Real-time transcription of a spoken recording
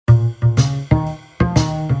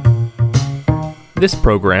This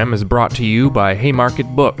program is brought to you by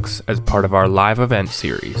Haymarket Books as part of our live event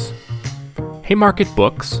series. Haymarket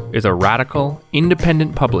Books is a radical,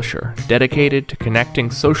 independent publisher dedicated to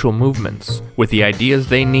connecting social movements with the ideas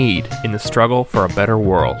they need in the struggle for a better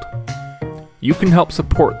world. You can help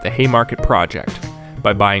support the Haymarket Project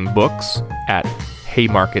by buying books at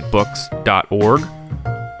haymarketbooks.org,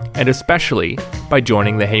 and especially by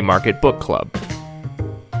joining the Haymarket Book Club.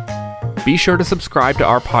 Be sure to subscribe to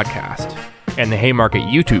our podcast and the Haymarket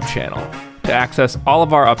YouTube channel to access all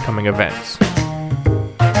of our upcoming events.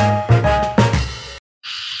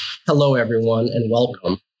 Hello, everyone, and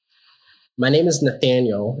welcome. My name is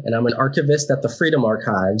Nathaniel, and I'm an archivist at the Freedom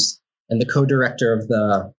Archives and the co-director of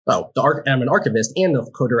I'm an archivist and the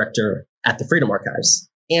co-director at the Freedom Archives.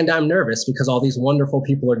 And I'm nervous because all these wonderful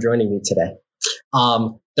people are joining me today.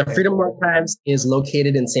 The Freedom Archives is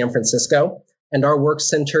located in San Francisco, and our work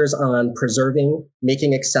centers on preserving,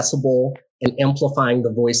 making accessible, and amplifying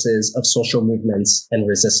the voices of social movements and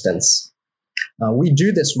resistance. We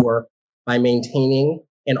do this work by maintaining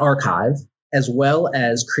an archive, as well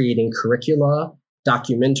as creating curricula,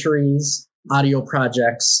 documentaries, audio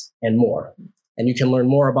projects, and more. And you can learn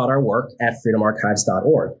more about our work at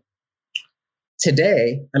freedomarchives.org.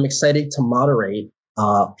 Today, I'm excited to moderate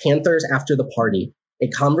Panthers After the Party, a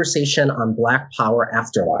conversation on Black Power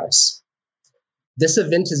afterlives. This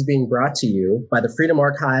event is being brought to you by the Freedom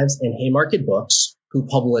Archives and Haymarket Books, who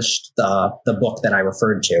published the book that I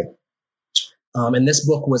referred to. And this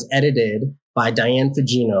book was edited by Diane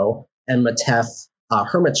Fugino and Matef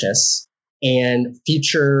Hermichis, and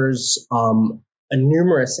features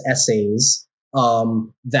numerous essays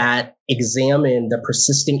that examine the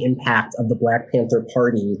persisting impact of the Black Panther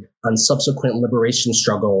Party on subsequent liberation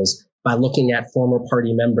struggles by looking at former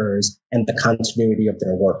party members and the continuity of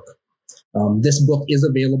their work. This book is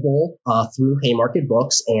available through Haymarket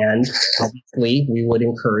Books, and obviously we would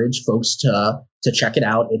encourage folks to check it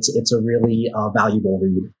out. It's a really valuable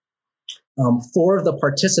read. Four of the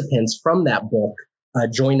participants from that book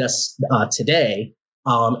join us today,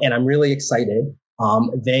 and I'm really excited.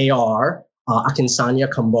 They are Akinsanya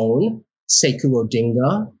Kambone, Sekou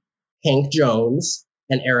Odinga, Hank Jones,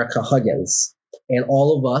 and Erica Huggins. And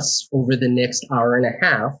all of us over the next hour and a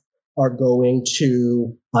half are going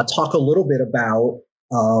to talk a little bit about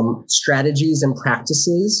strategies and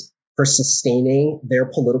practices for sustaining their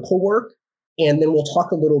political work. And then we'll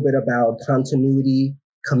talk a little bit about continuity,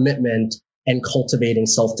 commitment, and cultivating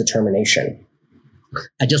self-determination.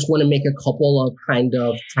 I just want to make a couple of kind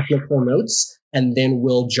of technical notes, and then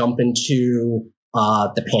we'll jump into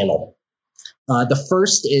the panel. The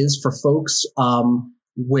first is for folks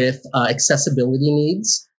with accessibility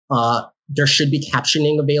needs. There should be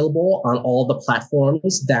captioning available on all the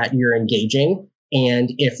platforms that you're engaging. And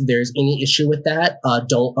if there's any issue with that,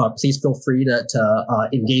 please feel free to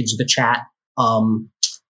engage the chat. And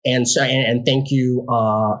thank you,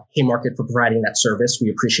 Haymarket, for providing that service.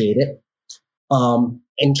 We appreciate it.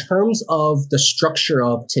 In terms of the structure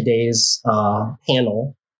of today's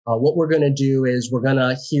panel, what we're going to do is we're going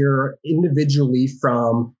to hear individually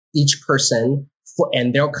from each person,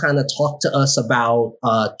 and they'll kind of talk to us about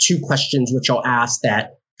two questions which I'll ask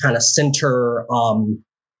that kind of center, that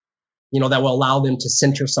will allow them to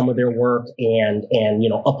center some of their work and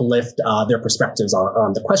uplift their perspectives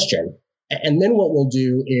on the question. And then what we'll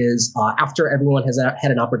do is after everyone has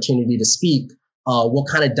had an opportunity to speak, we'll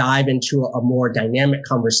kind of dive into a more dynamic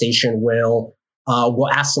conversation. We'll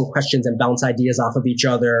ask some questions and bounce ideas off of each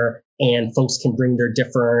other, and folks can bring their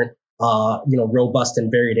different robust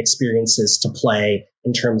and varied experiences to play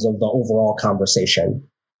in terms of the overall conversation.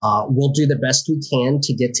 We'll do the best we can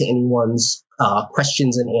to get to anyone's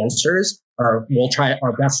questions and answers, or we'll try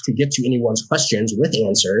our best to get to anyone's questions with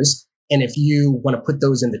answers. And if you want to put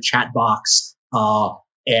those in the chat box,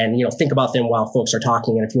 and think about them while folks are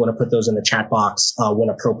talking, and if you want to put those in the chat box when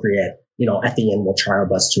appropriate, at the end we'll try our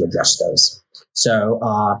best to address those. So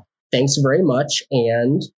thanks very much.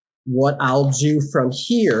 And what I'll do from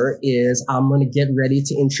here is I'm going to get ready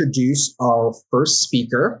to introduce our first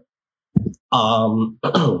speaker.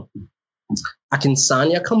 Akinsanya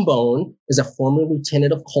Kambone is a former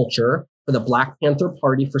lieutenant of culture for the Black Panther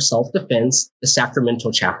Party for Self-Defense, the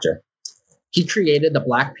Sacramento chapter. He created the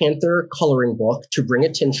Black Panther coloring book to bring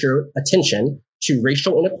attention to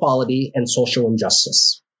racial inequality and social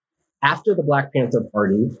injustice. After the Black Panther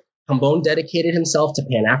Party, Kambone dedicated himself to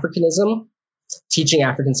Pan-Africanism, teaching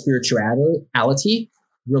African spirituality,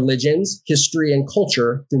 religions, history, and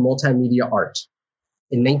culture through multimedia art.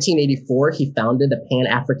 In 1984, he founded the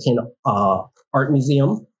Pan-African Art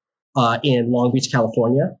Museum in Long Beach,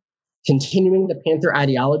 California. Continuing the Panther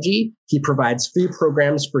ideology, he provides free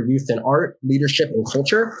programs for youth in art, leadership, and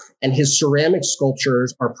culture, and his ceramic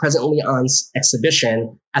sculptures are presently on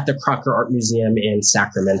exhibition at the Crocker Art Museum in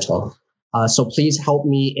Sacramento. So please help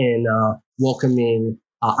me in welcoming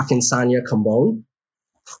Akinsanya Kambon.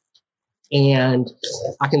 And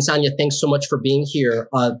Akinsanya, thanks so much for being here.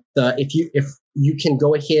 If you can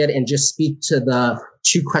go ahead and just speak to the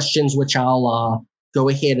two questions, which I'll go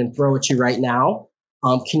ahead and throw at you right now.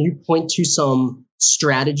 Can you point to some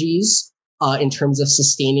strategies in terms of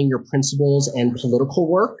sustaining your principles and political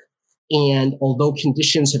work? And although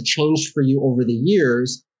conditions have changed for you over the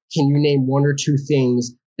years, can you name one or two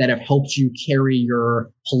things that have helped you carry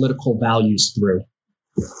your political values through?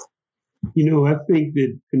 I think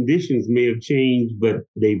that conditions may have changed, but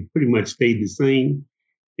they pretty much stayed the same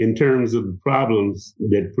in terms of the problems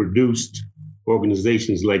that produced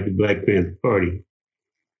organizations like the Black Panther Party.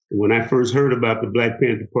 When I first heard about the Black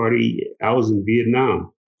Panther Party, I was in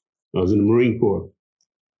Vietnam. I was in the Marine Corps.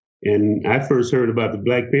 And I first heard about the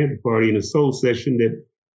Black Panther Party in a soul session that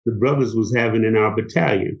the brothers was having in our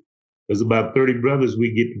battalion. There's about 30 brothers.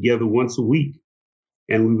 We get together once a week,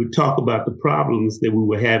 and we would talk about the problems that we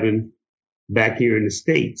were having back here in the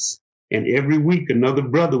States. And every week, another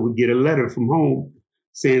brother would get a letter from home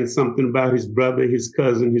saying something about his brother, his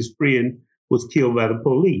cousin, his friend was killed by the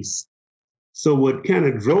police. So what kind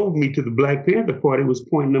of drove me to the Black Panther Party was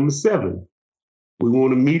point number 7. We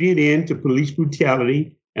want an immediate end to police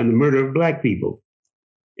brutality and the murder of Black people.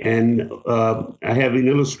 And I have an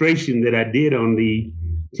illustration that I did on the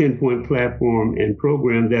 10-point platform and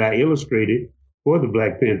program that I illustrated for the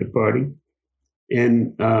Black Panther Party.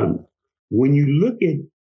 And when you look at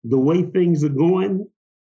the way things are going,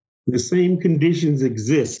 the same conditions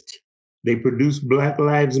exist. They produce Black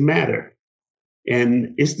Lives Matter.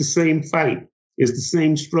 And it's the same fight. It's the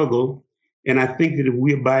same struggle. And I think that if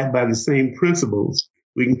we abide by the same principles,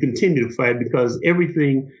 we can continue to fight, because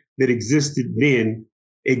everything that existed then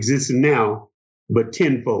exists now, but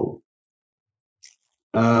tenfold.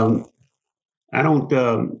 I don't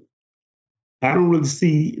really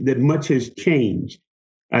see that much has changed.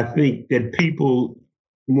 I think that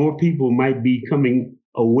more people might be coming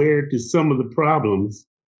aware to some of the problems,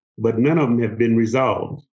 but none of them have been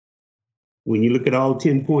resolved. When you look at all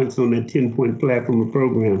 10 points on that 10-point platform or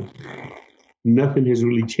program, nothing has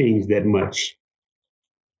really changed that much.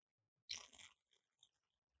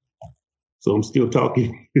 So I'm still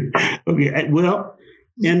talking. Okay, well,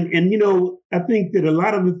 and I think that a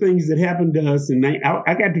lot of the things that happened to us,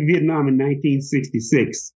 I got to Vietnam in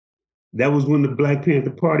 1966. That was when the Black Panther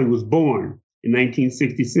Party was born, in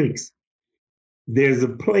 1966. There's a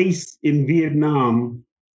place in Vietnam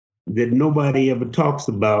that nobody ever talks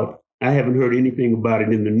about. I haven't heard anything about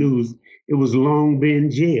it in the news. It was Long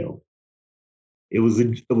Binh Jail. It was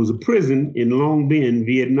a prison in Long Binh,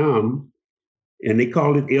 Vietnam, and they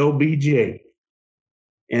called it LBJ.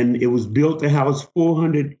 And it was built to house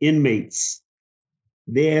 400 inmates.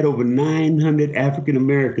 They had over 900 African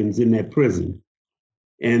Americans in that prison.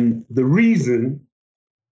 And the reason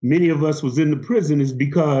many of us was in the prison is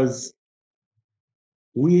because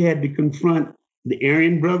we had to confront the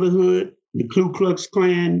Aryan Brotherhood, the Ku Klux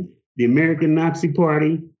Klan, the American Nazi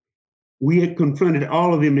Party. We had confronted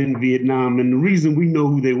all of them in Vietnam. And the reason we know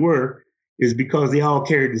who they were is because they all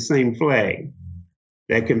carried the same flag,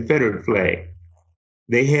 that Confederate flag.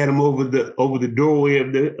 They had them over the doorway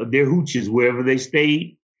of their hooches, wherever they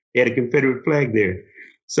stayed. They had a Confederate flag there.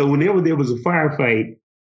 So whenever there was a firefight,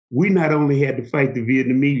 we not only had to fight the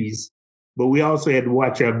Vietnamese, but we also had to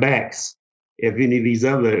watch our backs if any of these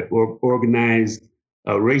other organized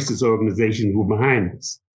racist organizations were behind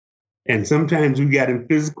us. And sometimes we got in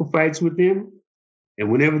physical fights with them.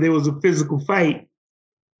 And whenever there was a physical fight,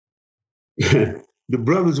 the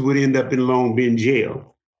brothers would end up in Long Binh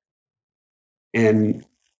Jail. And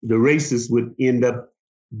the racists would end up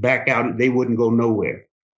back out. They wouldn't go nowhere.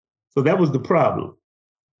 So that was the problem.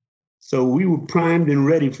 So we were primed and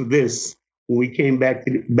ready for this when we came back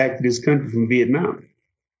to this country from Vietnam.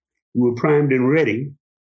 We were primed and ready.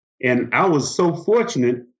 And I was so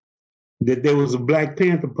fortunate that there was a Black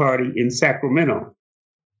Panther Party in Sacramento.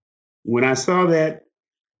 When I saw that,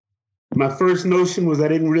 my first notion was I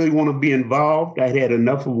didn't really want to be involved. I'd had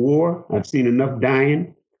enough of war. I'd seen enough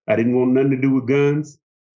dying. I didn't want nothing to do with guns.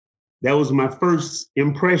 That was my first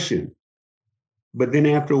impression. But then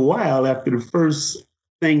after a while, after the first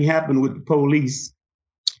thing happened with the police,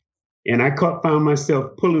 and I found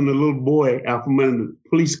myself pulling a little boy out from under the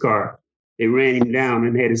police car. They ran him down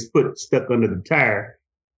and had his foot stuck under the tire.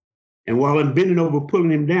 And while I'm bending over,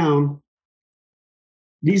 pulling him down,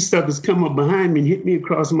 these suckers come up behind me and hit me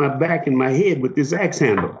across my back and my head with this axe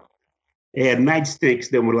handle. They had nightsticks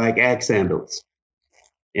that were like axe handles.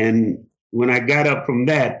 And when I got up from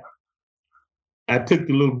that, I took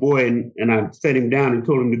the little boy and I set him down and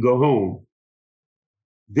told him to go home.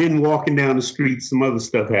 Then walking down the street, some other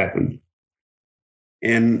stuff happened.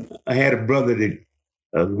 And I had a brother that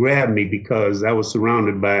grabbed me because I was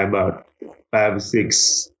surrounded by about 5 or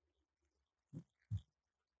 6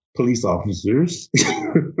 police officers.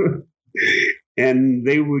 And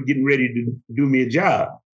they were getting ready to do me a job.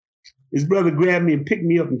 His brother grabbed me and picked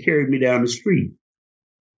me up and carried me down the street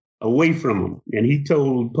away from him. And he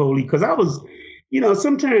told police, because I was,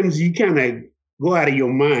 sometimes you kind of go out of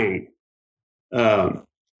your mind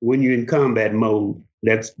when you're in combat mode.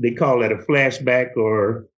 They call that a flashback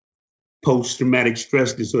or post-traumatic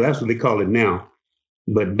stress disorder. That's what they call it now.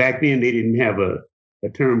 But back then they didn't have a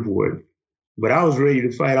term for it. But I was ready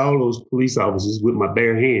to fight all those police officers with my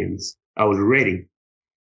bare hands. I was ready.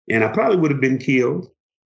 And I probably would have been killed.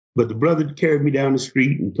 But the brother carried me down the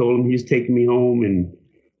street and told him he was taking me home. And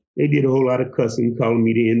they did a whole lot of cussing, calling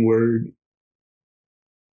me the N-word.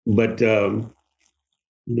 But the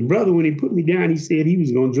brother, when he put me down, he said he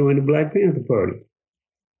was going to join the Black Panther Party.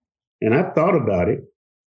 And I thought about it.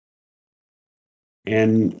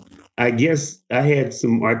 And I guess I had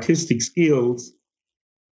some artistic skills.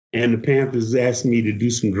 And the Panthers asked me to do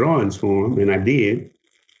some drawings for them, and I did.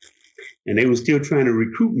 And they were still trying to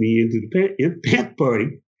recruit me into the Panther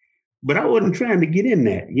Party, but I wasn't trying to get in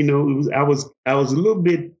that. I was a little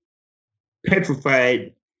bit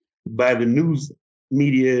petrified by the news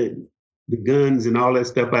media, the guns, and all that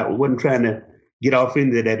stuff. I wasn't trying to get off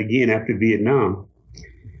into that again after Vietnam.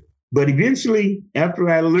 But eventually, after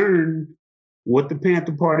I learned what the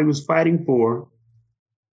Panther Party was fighting for,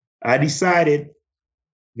 I decided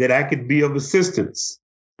that I could be of assistance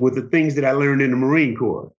with the things that I learned in the Marine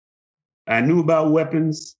Corps. I knew about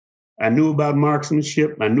weapons, I knew about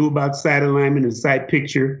marksmanship, I knew about sight alignment and sight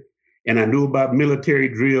picture, and I knew about military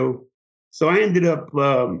drill. So I ended up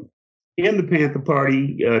in the Panther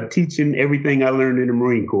Party teaching everything I learned in the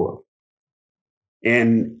Marine Corps.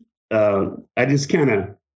 And I just kind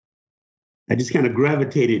of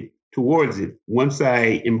gravitated towards it. Once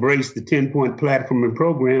I embraced the 10-point platform and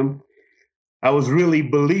program, I was really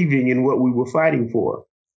believing in what we were fighting for.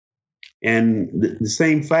 And the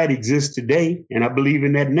same fight exists today, and I believe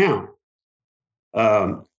in that now.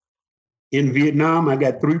 In Vietnam, I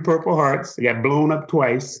got 3 Purple Hearts, I got blown up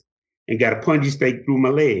twice, and got a punji stake through my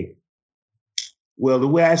leg. Well, the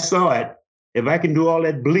way I saw it, if I can do all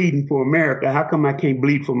that bleeding for America, how come I can't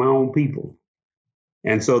bleed for my own people?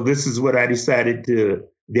 And so this is what I decided to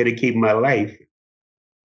dedicate my life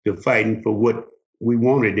to, fighting for what we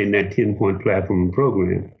wanted in that 10-point platform and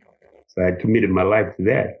program. So I committed my life to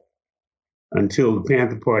that until the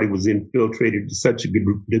Panther Party was infiltrated to such a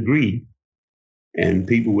degree, and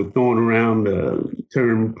people were throwing around the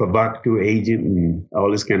term provocateur agent and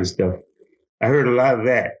all this kind of stuff. I heard a lot of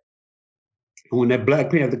that. When that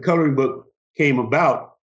Black Panther coloring book came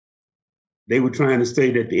about, they were trying to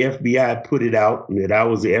say that the FBI put it out and that I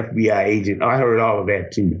was the FBI agent. I heard all of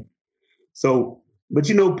that too. So, but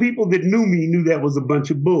people that knew me knew that was a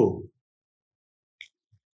bunch of bull.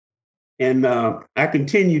 And I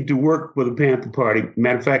continued to work for the Panther Party.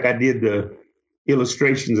 Matter of fact, I did the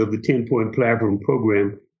illustrations of the 10-point platform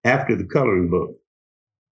program after the coloring book.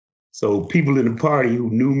 So people in the party who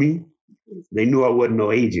knew me, they knew I wasn't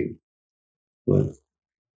no agent. But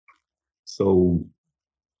so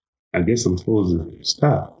I guess I'm supposed to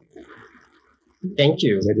stop. Thank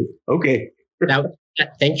you. Okay.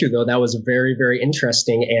 Thank you, though. That was very, very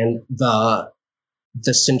interesting. And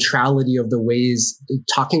the centrality of the ways,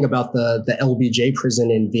 talking about the LBJ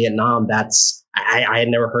prison in Vietnam, I had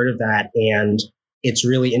never heard of that. And it's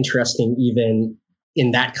really interesting, even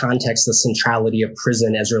in that context, the centrality of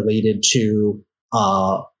prison as related to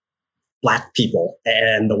Black people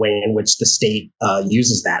and the way in which the state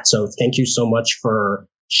uses that. So thank you so much for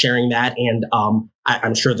sharing that. And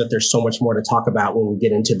I'm sure that there's so much more to talk about when we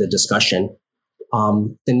get into the discussion.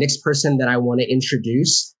 The next person that I want to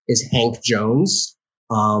introduce is Hank Jones.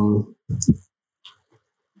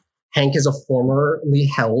 Hank is a formerly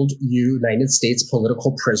held United States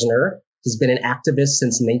political prisoner. He's been an activist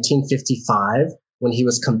since 1955, when he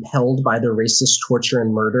was compelled by the racist torture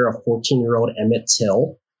and murder of 14-year-old Emmett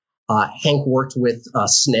Till. Hank worked with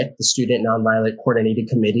SNCC, the Student Nonviolent Coordinating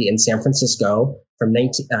Committee in San Francisco in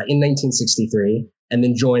 1963, and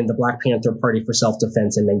then joined the Black Panther Party for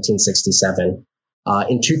Self-Defense in 1967.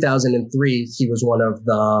 In 2003, he was one of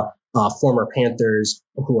the former Panthers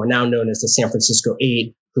who are now known as the San Francisco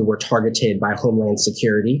 8, who were targeted by Homeland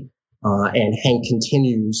Security. And Hank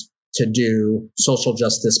continues to do social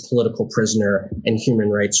justice, political prisoner, and human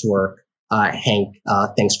rights work Hank,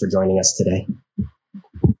 thanks for joining us today.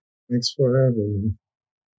 Thanks for having me.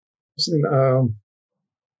 Listen,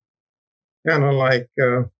 kind of like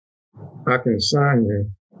Akensanya,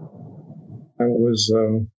 I was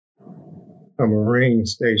a Marine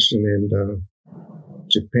stationed in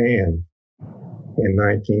Japan in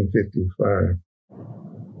 1955.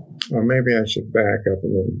 Or maybe I should back up a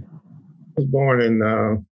little. I was born in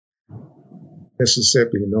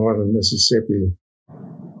Mississippi, northern Mississippi,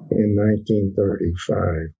 in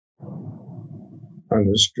 1935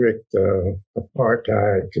 under strict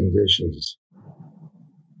apartheid conditions.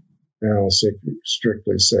 Now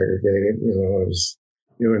strictly segregated. It was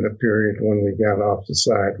during the period when we got off the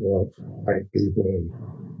sidewalk for white people and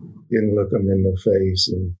didn't look them in the face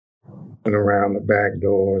and went around the back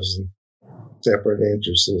doors and separate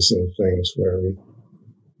entrances and things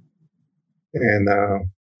and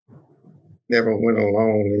never went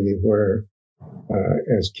alone anywhere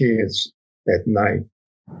as kids at night.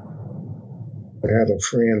 I had a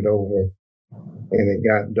friend over and it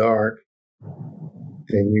got dark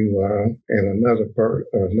and and another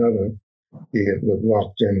kid would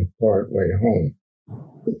walk them part way home,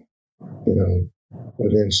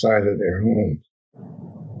 within sight of their homes.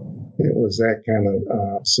 It was that kind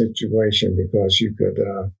of situation because you could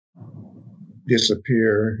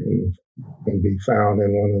disappear and be found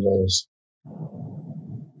in one of those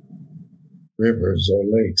rivers or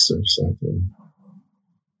lakes or something.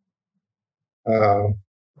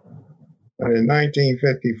 But in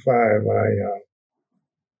 1955, I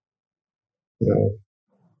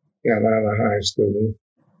got out of high school.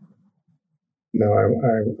 No, I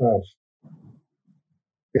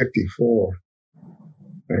 54.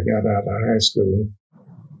 I got out of high school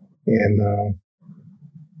and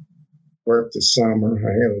worked the summer.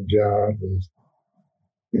 I had a job and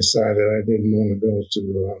decided I didn't want to go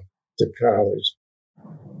to college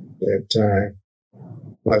at that time.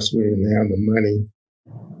 Plus, we didn't have the money.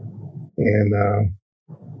 And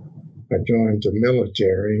I joined the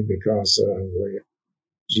military because of the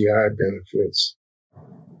GI benefits.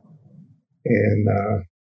 And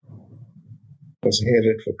was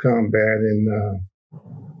headed for combat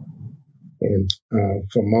in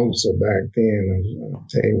Formosa back then,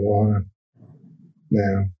 Taiwan.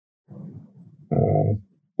 Now,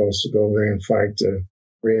 supposed to go there and fight the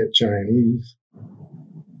Red Chinese.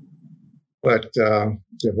 But the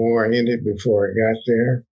war ended before I got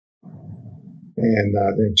there. And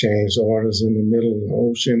they changed orders in the middle of the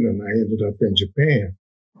ocean, and I ended up in Japan.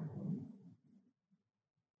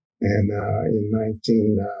 And in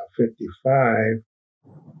 1955,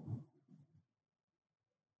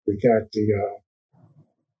 we got the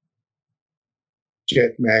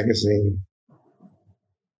Jet magazine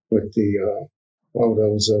with the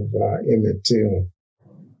photos of Emmett Till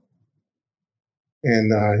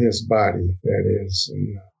and his body, that is,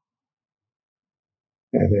 and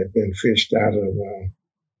that had been fished out of the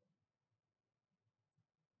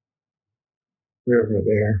river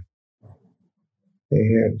there. They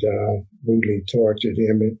had brutally tortured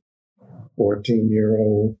Emmett,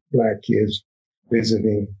 14-year-old black kids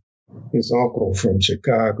visiting his uncle from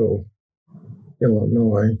Chicago,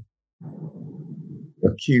 Illinois,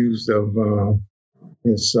 accused of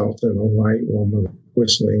insulting a white woman,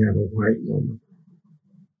 whistling at a white woman.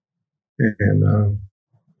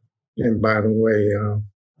 And by the way,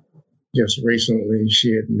 just recently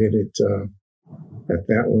she admitted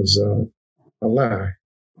that was a lie,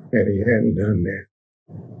 that he hadn't done that.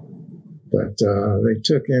 But they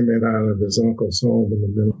took Emmett out of his uncle's home in the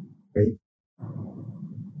middle of the night,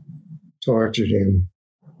 tortured him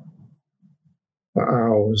for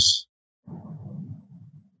hours,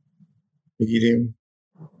 beat him,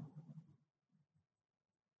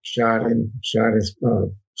 shot his,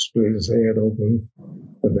 split his head open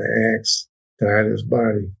with an axe, tied his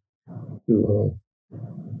body to a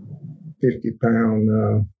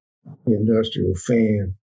 50-pound industrial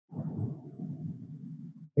fan,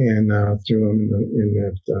 and threw him in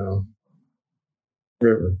that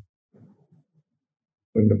river.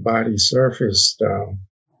 When the body surfaced, my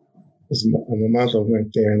mother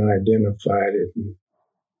went there and identified it,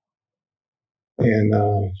 and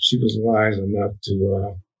she was wise enough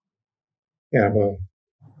to have a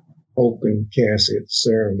open casket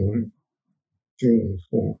ceremony, funeral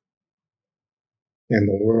for him. And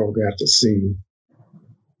the world got to see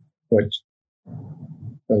what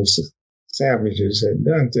those savages had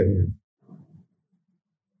done to him.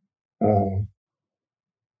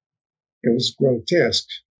 It was grotesque,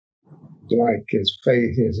 like his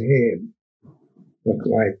face, his head looked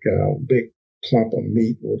like a big clump of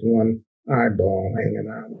meat with one eyeball hanging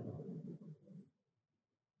out.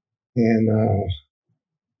 And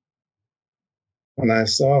when I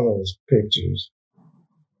saw those pictures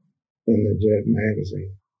in the Jet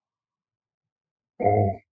magazine,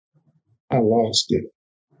 I lost it.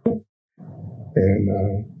 And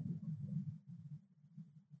I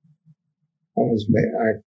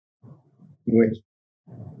went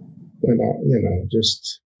on,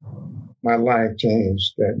 just my life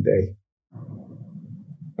changed that day.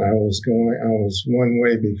 I was one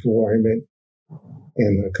way before Emmett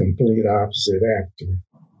and the complete opposite after.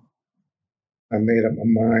 I made up my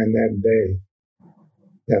mind that day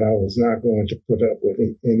that I was not going to put up with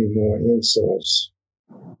any more insults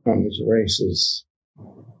from his races,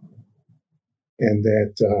 and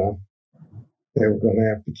that they were going to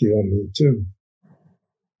have to kill me too.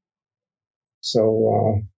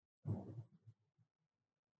 So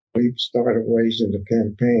we started waging the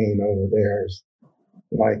campaign over there.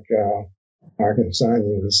 Like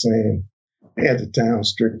Arkansania was saying, they had the town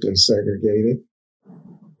strictly segregated.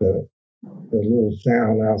 The little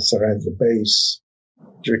town outside the base,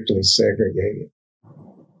 strictly segregated.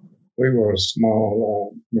 We were a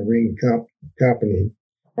small marine company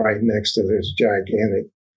right next to this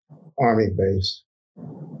gigantic army base.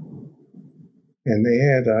 And they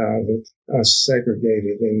had us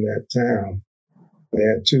segregated in that town. They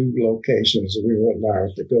had 2 locations we were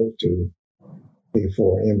allowed to go to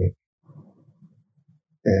before Emmett.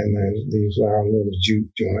 And these were our little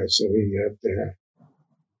juke joints that we got there.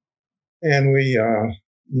 And we,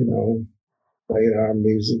 played our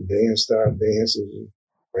music, danced our dances, and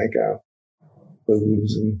drank our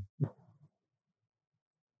booze.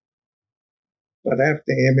 But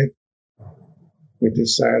after Emmett, we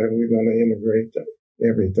decided we're going to integrate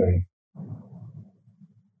everything.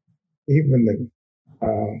 Even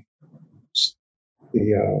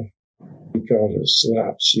we call it a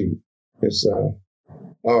slop shoot. It's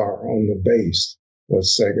bar on the base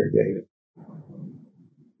was segregated.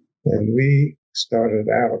 And we started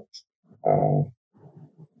out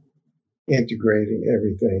integrating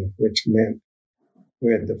everything, which meant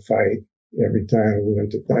we had to fight every time we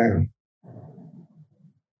went to town.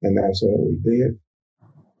 And that's what we did.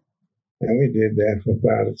 And we did that for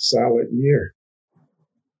about a solid year.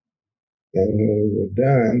 And when we were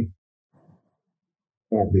done,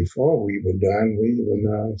 or before we were done, we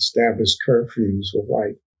even established curfews for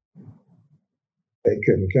white. They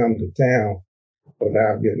couldn't come to town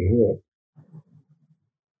without getting whooped.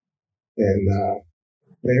 And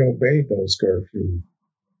they obeyed those curfews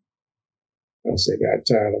once they got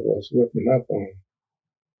tired of us whipping up on them.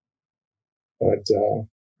 But,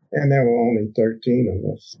 and there were only 13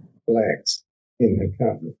 of us blacks in the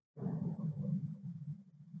company.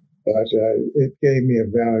 But it gave me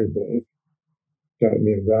taught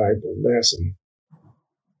me a valuable lesson.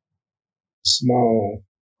 Small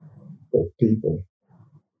people,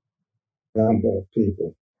 number of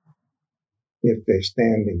people, if they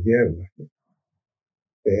stand together,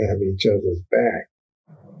 they have each other's back,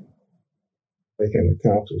 they can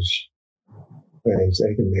accomplish things,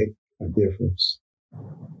 they can make a difference.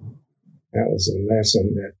 That was a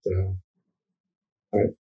lesson that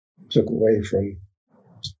I took away from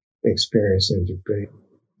experience in Japan.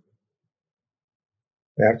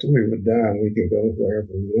 After we were done, we could go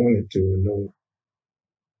wherever we wanted to and no.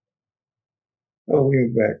 Oh, we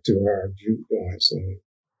went back to our juke joints and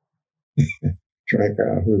drank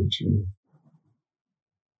our hooch and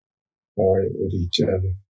partied with each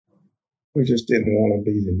other. We just didn't want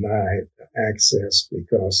to be denied access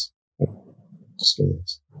because of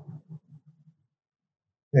skins.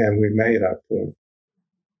 And we made our point.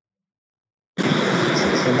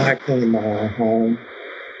 And I came home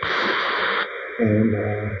and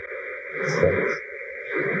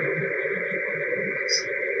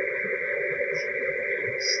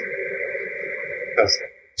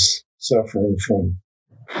suffering from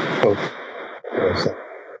hope.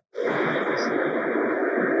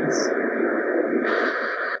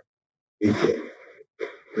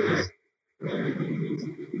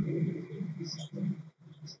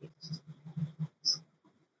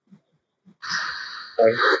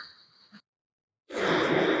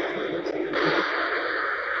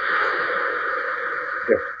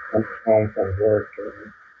 I'm home from work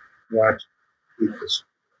and watch people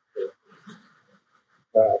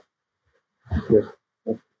with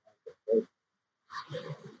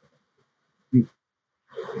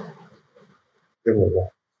they were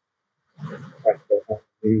like the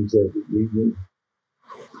news every evening.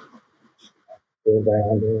 Go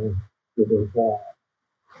down there and give it a try.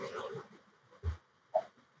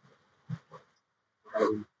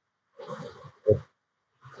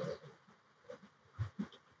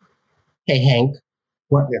 Hey, Hank,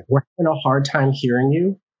 we're having a hard time hearing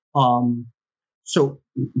you. So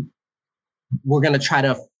we're going to try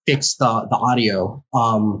to fix the audio.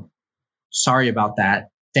 Sorry about that.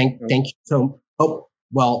 Thank you. So,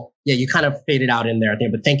 yeah, you kind of faded out in there, I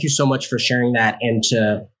think, but thank you so much for sharing that and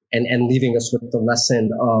leaving us with the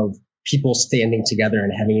lesson of people standing together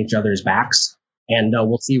and having each other's backs. And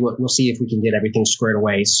we'll see if we can get everything squared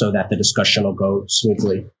away so that the discussion will go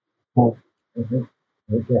smoothly. Okay.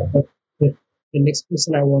 The next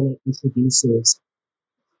person I want to introduce is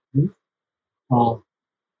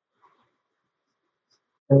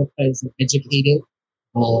Erica is an educated,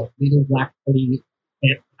 leading Black Party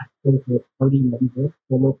member,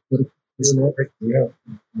 former political prisoner.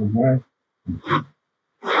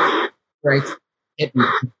 Right.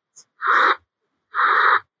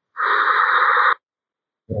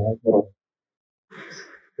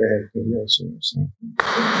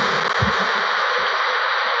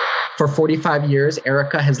 For 45 years,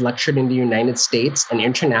 Erica has lectured in the United States and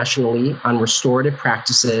internationally on restorative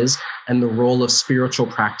practices and the role of spiritual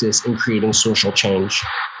practice in creating social change.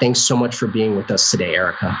 Thanks so much for being with us today,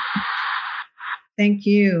 Erica. Thank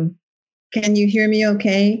you. Can you hear me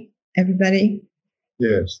okay, everybody?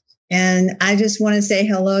 Yes. And I just want to say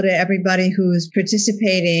hello to everybody who's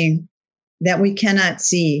participating that we cannot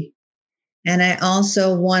see. And I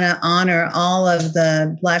also want to honor all of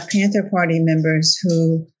the Black Panther Party members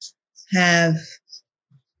who have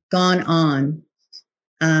gone on.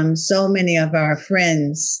 So many of our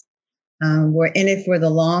friends were in it for the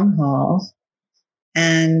long haul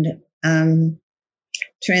and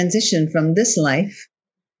transitioned from this life.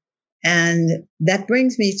 And that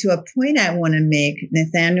brings me to a point I want to make,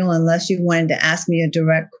 Nathaniel, unless you wanted to ask me a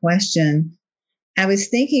direct question. I was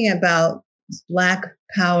thinking about Black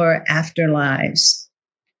power afterlives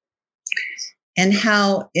and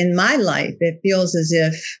how in my life it feels as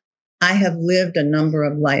if I have lived a number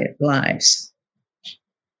of lives.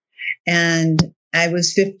 And I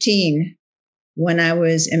was 15 when I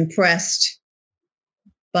was impressed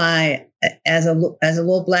by, as a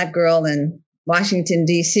little Black girl in Washington,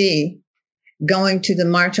 D.C., going to the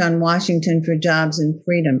March on Washington for Jobs and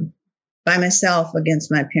Freedom by myself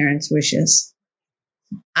against my parents' wishes.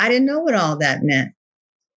 I didn't know what all that meant.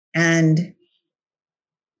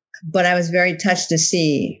 But I was very touched to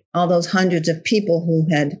see all those hundreds of people who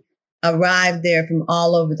had arrived there from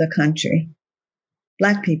all over the country,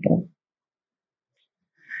 Black people.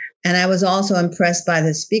 And I was also impressed by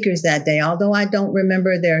the speakers that day, although I don't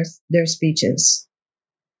remember their speeches.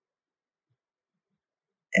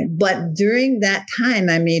 But during that time,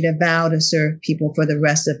 I made a vow to serve people for the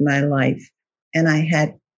rest of my life. And I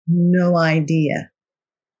had no idea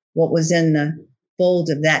what was in the folds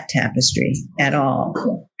of that tapestry at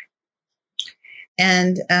all.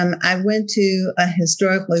 And I went to a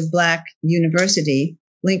historically Black university,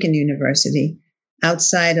 Lincoln University,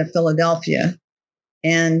 outside of Philadelphia.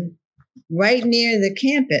 And right near the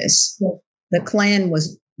campus, the Klan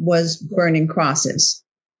was burning crosses.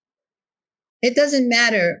 It doesn't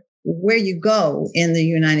matter where you go in the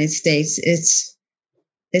United States, it's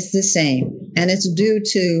the same. And it's due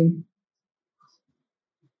to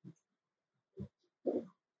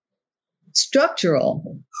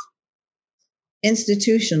structural,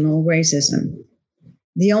 institutional racism.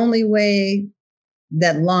 The only way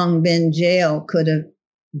that Long Binh jail could have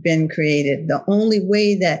been created, the only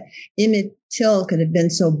way that Emmett Till could have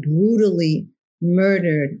been so brutally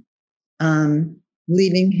murdered,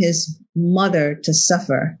 leaving his mother to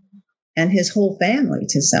suffer and his whole family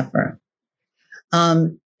to suffer,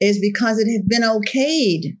 is because it had been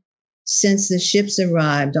okayed since the ships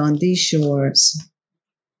arrived on these shores.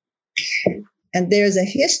 And there's a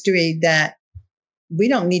history that we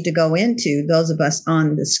don't need to go into, those of us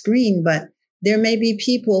on the screen, but there may be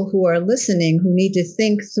people who are listening who need to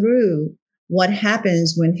think through what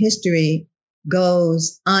happens when history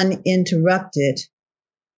goes uninterrupted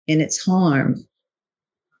in its harm.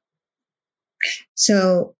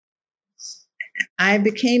 So I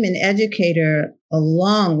became an educator a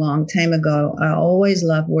long, long time ago. I always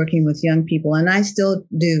loved working with young people, and I still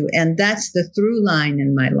do. And that's the through line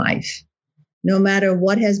in my life. No matter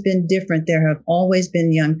what has been different, there have always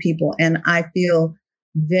been young people, and I feel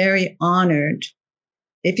very honored.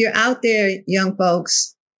 If you're out there, young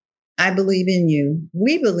folks, I believe in you.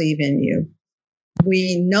 We believe in you.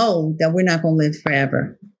 We know that we're not going to live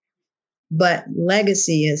forever, but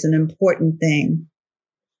legacy is an important thing.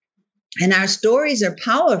 And our stories are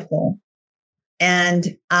powerful, and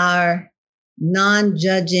our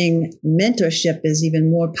non-judging mentorship is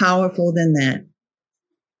even more powerful than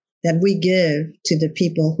that we give to the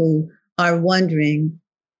people who are wondering,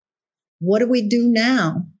 what do we do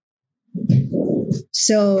now?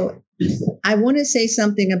 So I want to say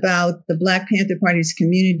something about the Black Panther Party's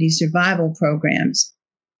community survival programs,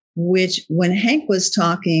 which when Hank was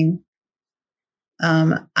talking,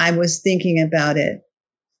 I was thinking about it.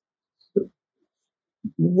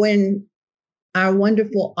 When our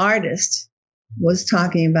wonderful artist was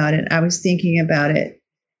talking about it, I was thinking about it,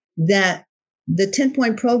 that the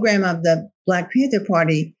 10-point program of the Black Panther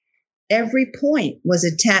Party, every point was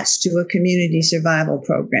attached to a community survival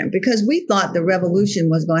program because we thought the revolution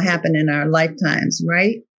was going to happen in our lifetimes,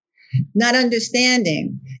 right? Not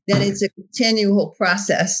understanding that it's a continual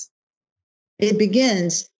process. It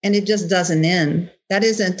begins and it just doesn't end. That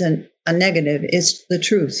isn't a negative. It's the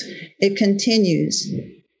truth. It continues.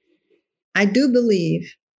 I do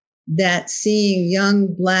believe that seeing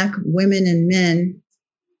young Black women and men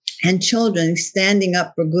and children standing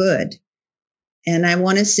up for good, and I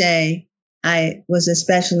want to say I was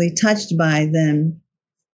especially touched by them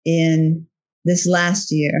in this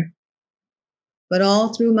last year. But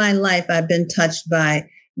all through my life, I've been touched by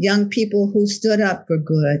young people who stood up for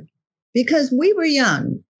good because we were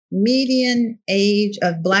young. Median age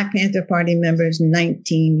of Black Panther Party members,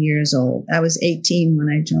 19 years old. I was 18 when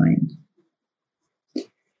I joined.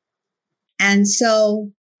 And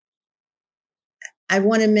so I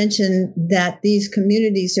want to mention that these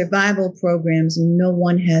community survival programs, no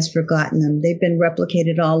one has forgotten them. They've been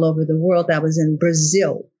replicated all over the world. I was in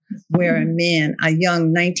Brazil, where a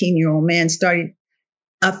young 19-year-old man started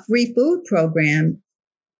a free food program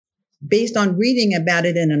based on reading about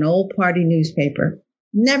it in an old party newspaper.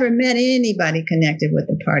 Never met anybody connected with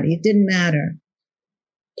the party. It didn't matter.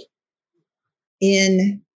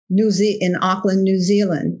 In Auckland, New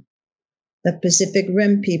Zealand, the Pacific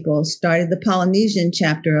Rim people started the Polynesian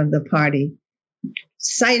chapter of the party.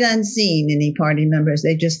 Sight unseen, any party members.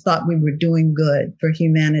 They just thought we were doing good for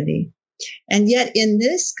humanity. And yet in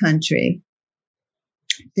this country,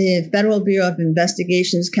 the Federal Bureau of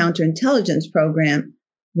Investigation's counterintelligence program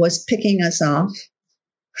was picking us off,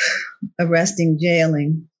 arresting,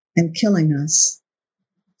 jailing, and killing us.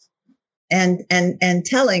 And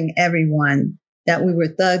telling everyone that we were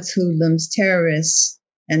thugs, hoodlums, terrorists,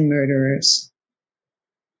 and murderers.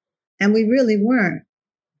 And we really weren't.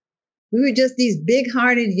 We were just these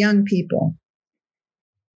big-hearted young people.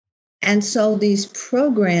 And so these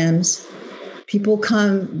programs, people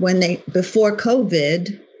come before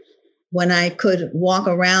COVID, when I could walk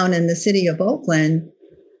around in the city of Oakland,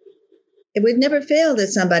 it would never fail that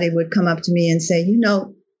somebody would come up to me and say,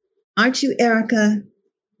 aren't you Erica?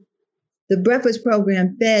 The breakfast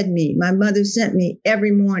program fed me. My mother sent me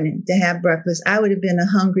every morning to have breakfast. I would have been a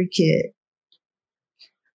hungry kid.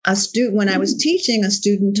 When I was teaching, a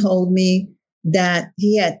student told me that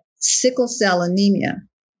he had sickle cell anemia,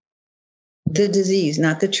 the disease,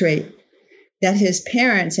 not the trait, that his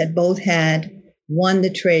parents had both had one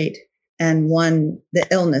the trait and one the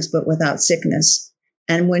illness, but without sickness.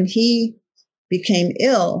 And when he became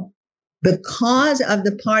ill, because of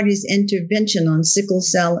the party's intervention on sickle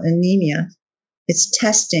cell anemia, its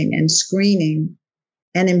testing and screening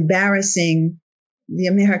and embarrassing the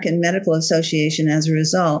American Medical Association as a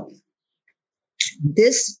result,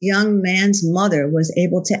 this young man's mother was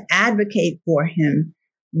able to advocate for him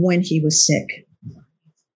when he was sick.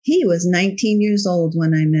 He was 19 years old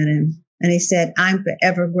when I met him, and he said, I'm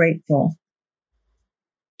forever grateful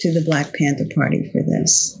to the Black Panther Party for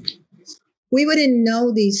this. We wouldn't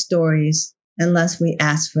know these stories unless we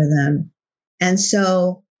asked for them. And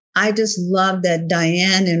so I just love that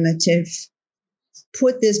Diane and Matif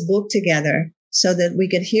put this book together so that we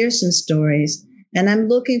could hear some stories. And I'm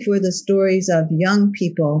looking for the stories of young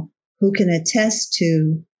people who can attest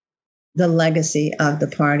to the legacy of the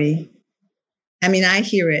party. I mean, I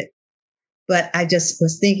hear it, but I just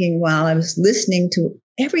was thinking while I was listening to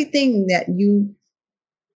everything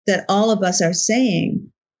that all of us are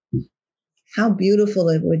saying, how beautiful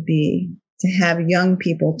it would be to have young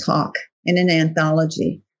people talk in an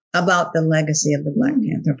anthology about the legacy of the Black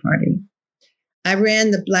Panther Party. I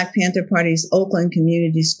ran the Black Panther Party's Oakland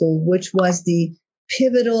Community School, which was the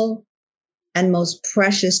pivotal and most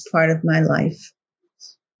precious part of my life,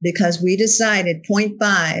 because we decided, point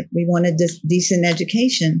 5, we wanted decent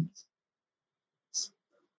education.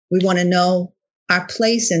 We want to know our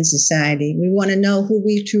place in society. We want to know who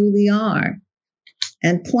we truly are.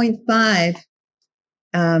 And point 5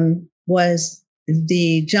 was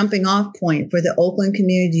the jumping off point for the Oakland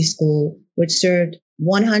Community School, which served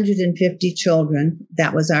 150 children.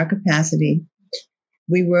 That was our capacity.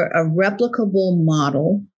 We were a replicable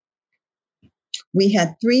model. We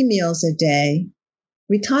had 3 meals a day.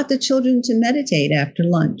 We taught the children to meditate after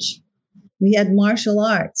lunch. We had martial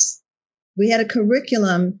arts. We had a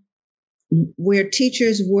curriculum where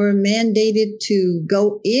teachers were mandated to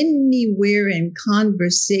go anywhere in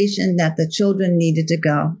conversation that the children needed to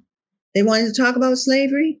go. They wanted to talk about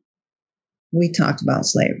slavery. We talked about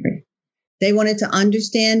slavery. They wanted to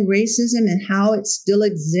understand racism and how it still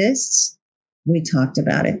exists. We talked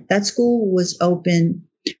about it. That school was open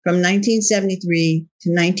from 1973 to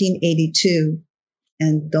 1982.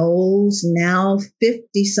 And those now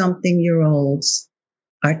 50-something-year-olds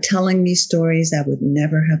are telling me stories I would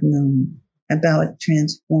never have known about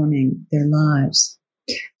transforming their lives.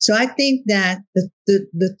 So I think that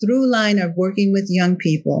the through line of working with young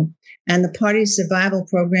people and the party survival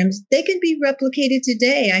programs, they can be replicated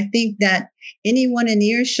today. I think that anyone in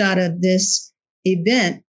earshot of this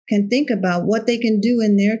event can think about what they can do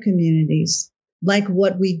in their communities, like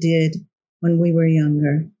what we did when we were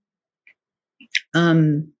younger.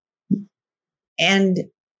 And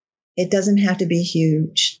it doesn't have to be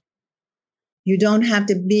huge. You don't have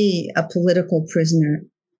to be a political prisoner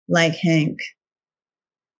like Hank.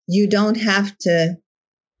 You don't have to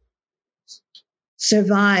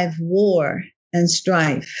survive war and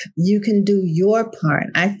strife. You can do your part.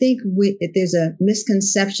 I think there's a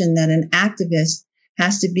misconception that an activist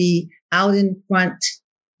has to be out in front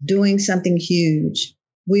doing something huge.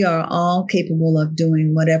 We are all capable of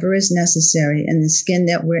doing whatever is necessary in the skin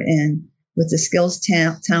that we're in, with the skills,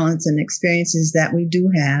 talents, and experiences that we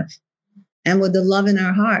do have, and with the love in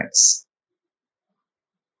our hearts.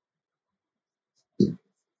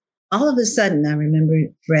 All of a sudden, I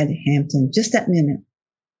remembered Fred Hampton, just that minute.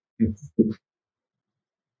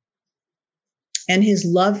 And his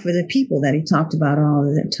love for the people that he talked about all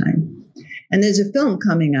of the time. And there's a film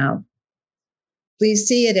coming out. Please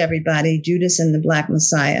see it, everybody, Judas and the Black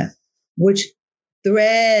Messiah, which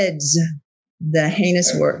threads the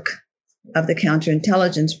heinous work of the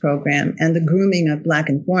counterintelligence program and the grooming of Black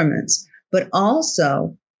informants. But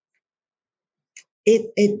also,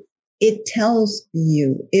 it tells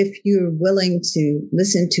you, if you're willing to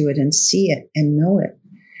listen to it and see it and know it,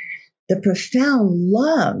 the profound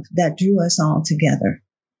love that drew us all together.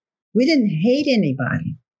 We didn't hate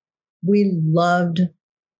anybody. We loved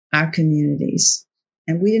our communities.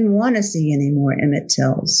 And we didn't want to see any more Emmett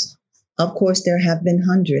Tills. Of course, there have been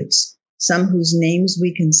hundreds, some whose names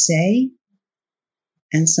we can say,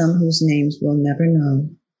 and some whose names we'll never know.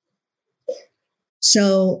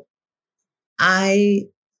 So I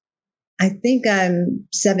think I'm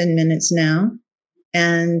 7 minutes now.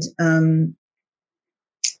 And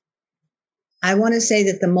I want to say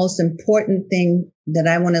that the most important thing that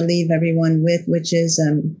I want to leave everyone with, which is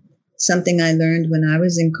something I learned when I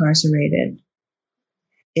was incarcerated,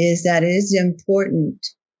 is that it is important,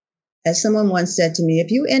 as someone once said to me,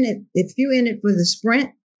 if you're in it for the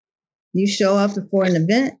sprint, you show up for an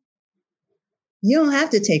event, you don't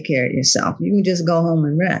have to take care of yourself. You can just go home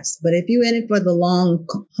and rest. But if you're in it for the long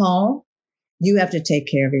haul, you have to take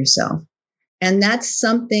care of yourself. And that's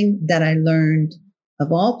something that I learned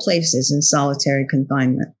of all places in solitary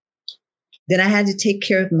confinement, that I had to take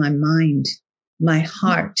care of my mind, my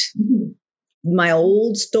heart. My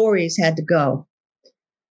old stories had to go.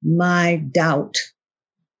 My doubt,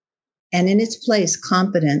 and in its place,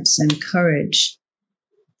 confidence and courage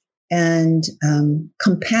and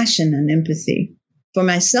compassion and empathy for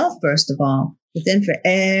myself, first of all, but then for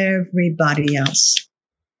everybody else.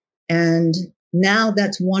 And now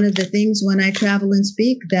that's one of the things when I travel and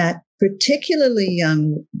speak that particularly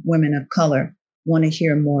young women of color want to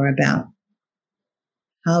hear more about.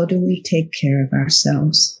 How do we take care of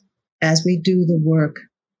ourselves as we do the work,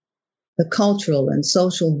 the cultural and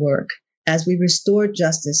social work, as we restore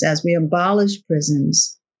justice, as we abolish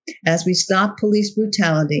prisons, as we stop police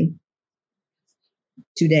brutality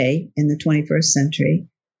today in the 21st century?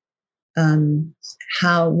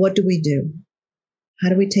 What do we do? How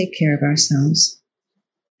do we take care of ourselves?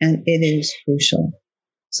 And it is crucial.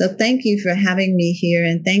 So thank you for having me here.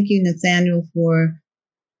 And thank you, Nathaniel, for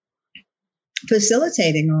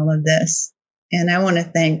facilitating all of this. And I want to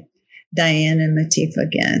thank Diane and Matifa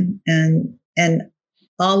again, and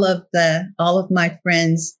all of my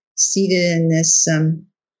friends seated in this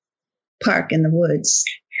park in the woods.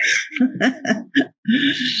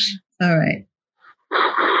 All right.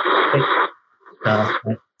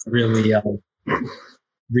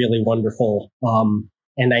 Really wonderful.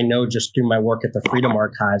 And I know just through my work at the Freedom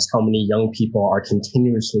Archives, how many young people are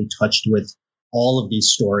continuously touched with all of these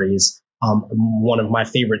stories. One of my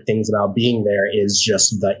favorite things about being there is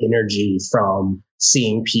just the energy from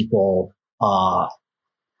seeing people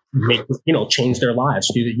change their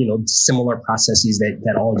lives through similar processes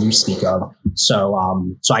that all you speak of. So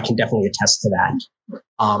I can definitely attest to that.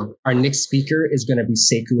 Our next speaker is going to be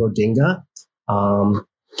Sekou Odinga.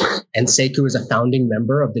 And Sekou is a founding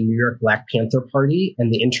member of the New York Black Panther Party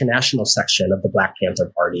and the international section of the Black Panther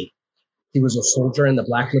Party. He was a soldier in the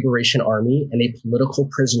Black Liberation Army and a political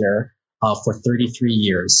prisoner for 33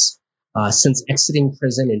 years. Since exiting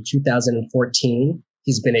prison in 2014,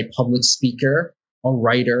 he's been a public speaker, a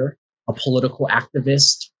writer, a political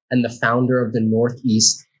activist, and the founder of the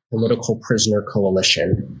Northeast Political Prisoner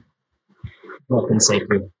Coalition. Welcome,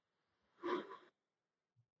 Sekou.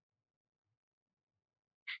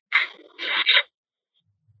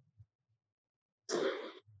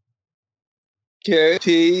 Okay,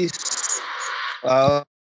 peace.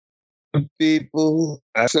 People,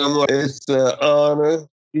 it's an honor to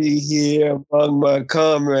be here among my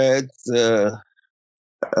comrades.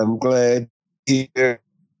 I'm glad to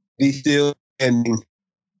be still standing.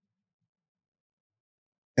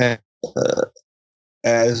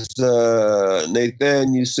 As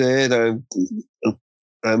Nathan, you said, I'm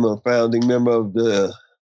a founding member of the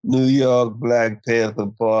New York Black Panther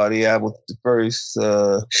Party. I was the first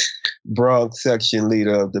Bronx section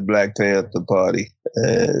leader of the Black Panther Party.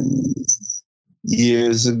 And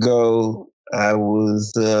years ago, I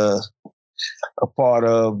was a part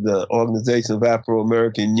of the Organization of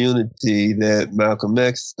Afro-American Unity that Malcolm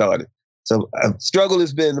X started. So struggle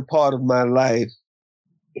has been a part of my life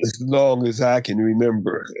as long as I can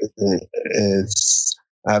remember. As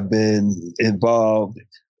I've been involved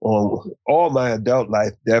on all my adult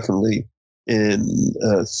life, definitely, in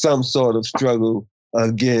some sort of struggle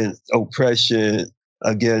against oppression,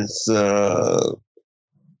 against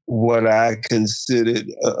what I considered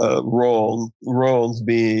wrongs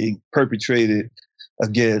being perpetrated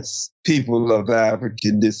against people of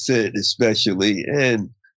African descent, especially, and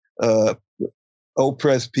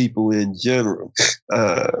oppressed people in general.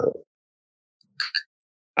 I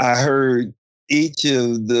heard each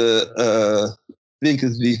of the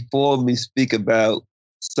speakers before me speak about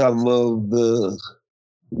some of the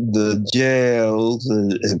jails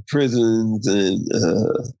and prisons and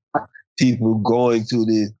people going through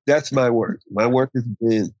this. That's my work. My work has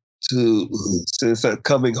been since I'm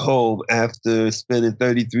coming home after spending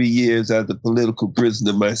 33 years as a political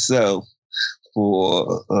prisoner myself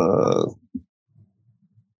for,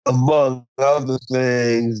 among other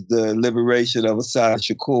things, the liberation of Assata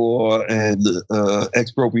Shakur and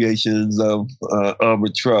expropriations of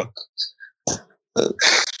armored truck.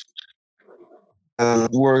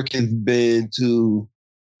 Work has been to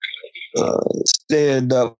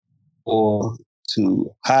stand up or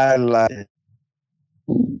to highlight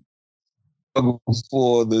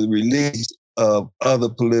for the release of other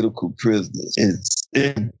political prisoners. It's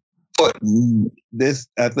important.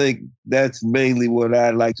 I think that's mainly what I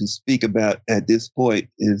like to speak about at this point,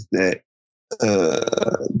 is that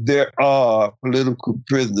there are political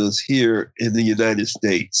prisoners here in the United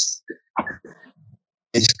States.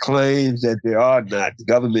 It claims that there are not. The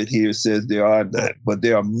government here says there are not, but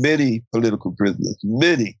there are many political prisoners,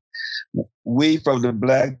 many. We from the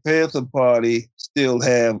Black Panther Party still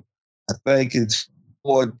have, I think it's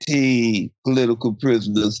 14 political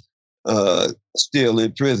prisoners still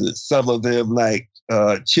in prison. Some of them, like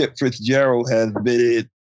Chip Fitzgerald, has been in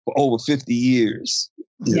for over 50 years.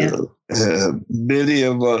 Most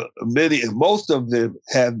of them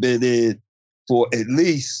have been in for at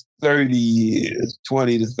least 30 years,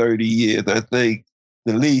 20 to 30 years. I think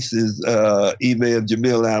the least is Imam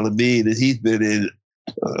Jamil Al-Amin, and he's been in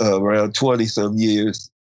around 20 some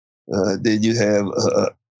years. Then you have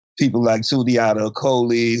people like Sundiata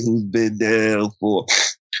Acoli, who's been down for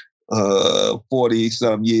 40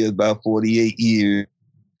 some years, about 48 years.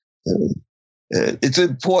 It's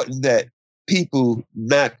important that people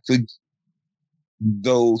not forget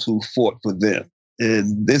those who fought for them.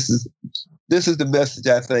 And this is the message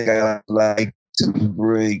I think I like to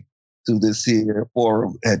bring to this here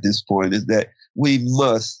forum at this point, is that we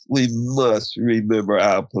must remember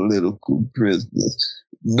our political prisoners.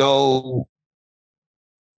 No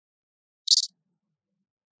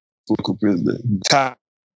political prisoner. Top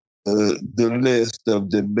the list of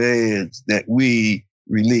demands that we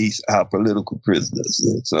release our political prisoners.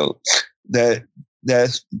 And so that's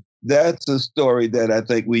a story that I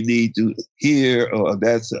think we need to hear, or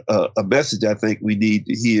that's a message I think we need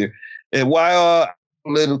to hear. And why are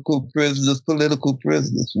political prisoners?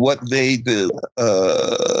 What made them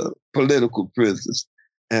political prisoners?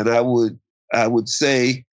 And I would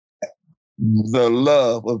say the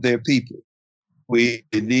love of their people. We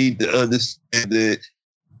need to understand that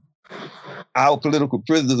our political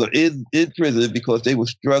prisoners are in prison because they were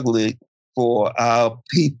struggling for our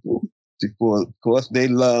people. Because they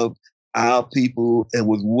loved our people and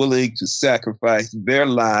was willing to sacrifice their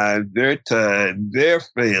lives, their time, their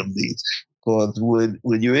families Because when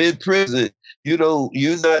you're in prison, you're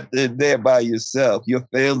not there by yourself. Your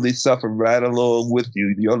family suffer right along with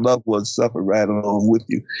you. Your loved ones suffer right along with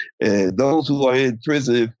you. And those who are in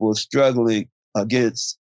prison for struggling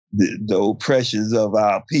against the oppressions of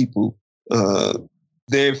our people,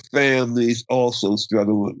 their families also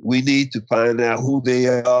struggle. We need to find out who they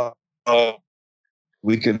are.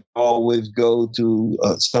 We can always go to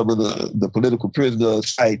some of the political prisoner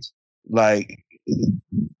sites like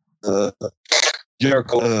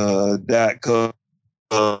Jericho.com,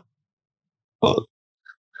 the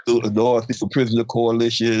Northeast Prisoner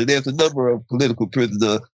Coalition. There's a number of political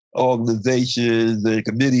prisoner organizations and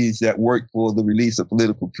committees that work for the release of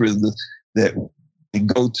political prisoners that we can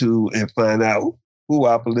go to and find out who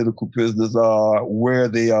our political prisoners are, where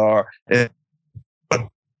they are, and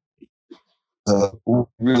we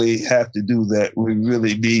really have to do that. We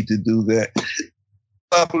really need to do that.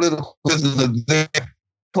 Our political prisoners are there.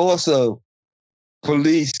 Of course,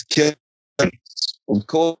 police killings, of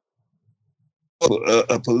course,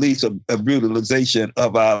 a police brutalization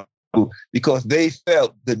of our people, because they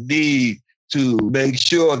felt the need to make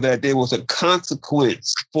sure that there was a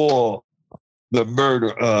consequence for the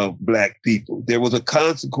murder of Black people. There was a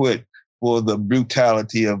consequence for the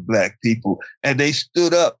brutality of Black people. And they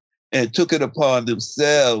stood up and took it upon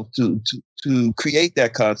themselves to create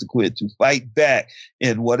that consequence, to fight back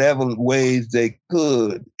in whatever ways they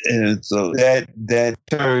could. And so that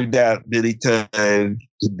turned out many times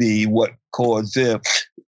to be what caused them.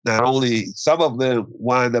 Not only some of them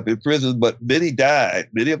wind up in prison, but many died.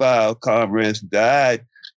 Many of our comrades died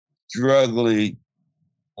struggling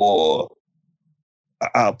for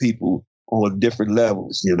our people on different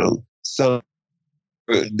levels. Some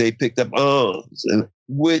they picked up arms,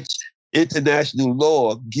 which international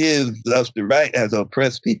law gives us the right as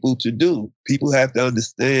oppressed people to do. People have to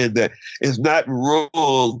understand that it's not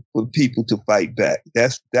wrong for people to fight back.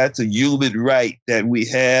 That's a human right that we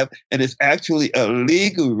have, and it's actually a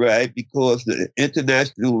legal right because the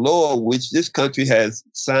international law, which this country has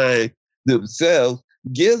signed themselves,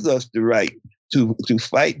 gives us the right to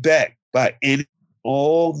fight back by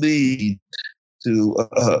all means to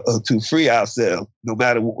free ourselves, no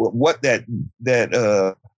matter what that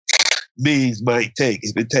means might take.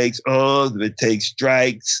 If it takes arms, if it takes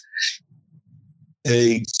strikes,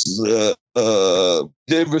 takes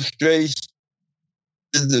demonstrations,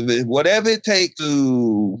 whatever it takes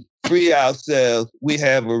to free ourselves, we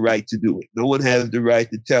have a right to do it. No one has the right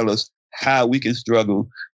to tell us how we can struggle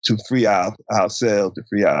to free ourselves, to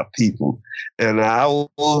free our people. And our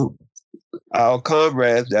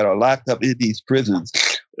comrades that are locked up in these prisons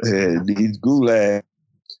and these gulags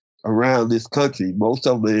around this country, most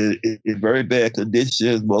of them in very bad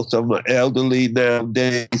conditions. Most of them are elderly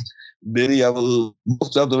nowadays.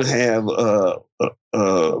 Most of them have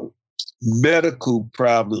medical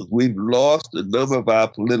problems. We've lost a number of our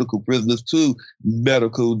political prisoners to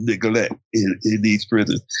medical neglect in these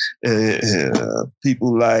prisons.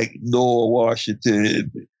 People like Noah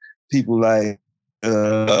Washington, people like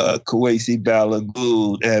Kwesi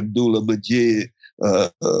Balagoon, Abdullah Majid,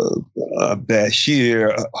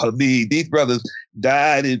 Bashir, Hamid. These brothers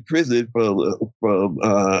died in prison from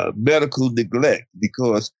medical neglect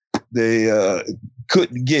because they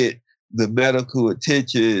couldn't get the medical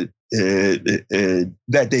attention and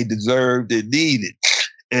that they deserved and needed.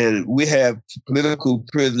 And we have political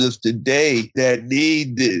prisoners today that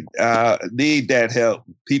need that help.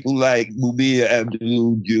 People like Mumia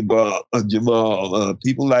Abdul-Jamal,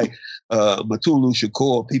 people like Matulu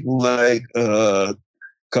Shakur, people like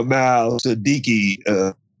Kamal Siddiqui,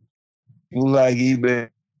 people like Imam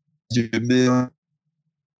Jamil.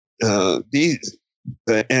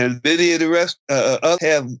 And many of the rest us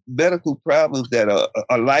have medical problems that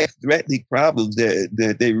are life-threatening problems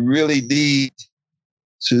that they really need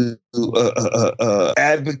to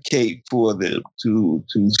advocate for them, to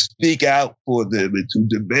speak out for them, and to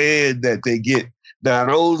demand that they get not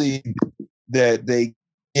only that they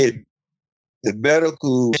get the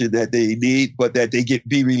medical that they need, but that they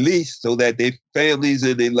be released so that their families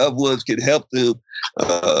and their loved ones can help them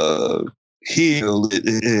heal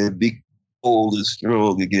and be whole and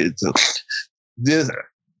strong again. So this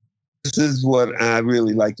is what I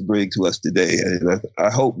really like to bring to us today, and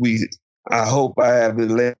I hope I haven't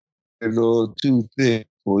let it go too thick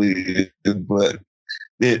for you, but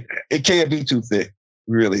it can't be too thick,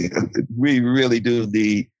 really. We really do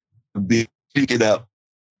need to be speaking up,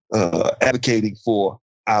 advocating for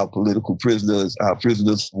our political prisoners, our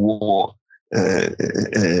prisoners of war,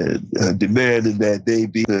 and demanding that they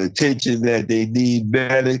be the attention that they need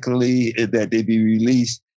medically and that they be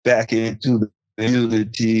released back into the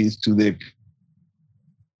communities, to their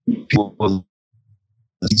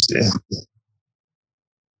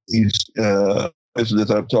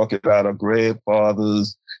Presidents I'm talking about are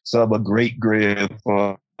grandfathers, some are great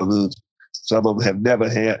grandfathers, some of them have never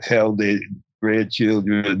held their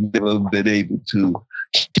grandchildren, never been able to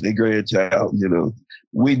their grandchild.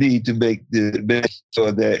 We need to make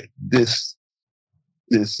sure that this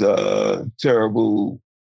terrible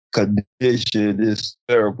condition, this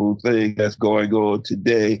terrible thing that's going on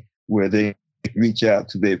today, where they reach out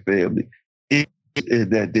to their family, and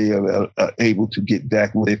that they are able to get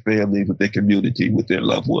back with their family, with their community, with their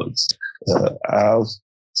loved ones. I'll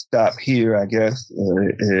stop here, I guess,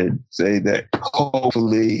 and say that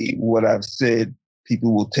hopefully what I've said,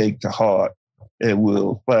 people will take to heart and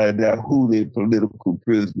will find out who their political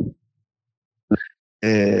prisoners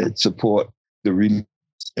and support the release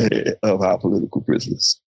of our political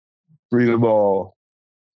prisoners. Free them all.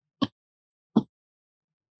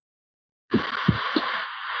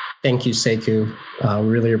 Thank you, Sekou.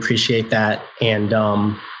 Really appreciate that. And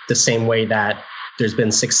the same way that there's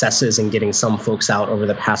been successes in getting some folks out over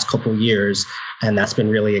the past couple years, and that's been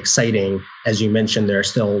really exciting. As you mentioned, there are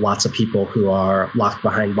still lots of people who are locked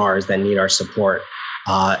behind bars that need our support.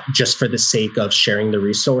 Just for the sake of sharing the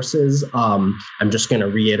resources, I'm just going to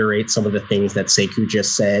reiterate some of the things that Sekou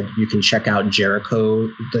just said. You can check out Jericho,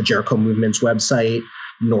 the Jericho Movement's website,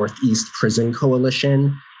 Northeast Prison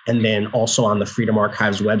Coalition, and then also on the Freedom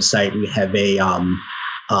Archives website, we have a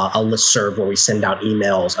listserv where we send out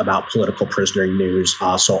emails about political prisoner news.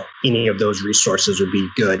 So any of those resources would be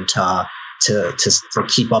good to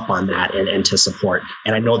keep up on that and to support.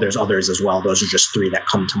 And I know there's others as well. Those are just three that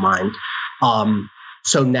come to mind.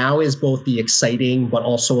 So now is both the exciting but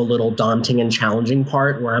also a little daunting and challenging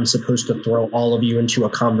part where I'm supposed to throw all of you into a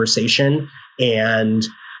conversation, and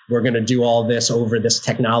we're going to do all this over this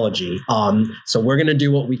technology. So we're going to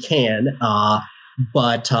do what we can,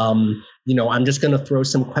 but I'm just going to throw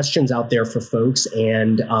some questions out there for folks.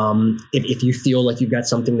 And if you feel like you've got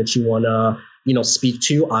something that you want to, speak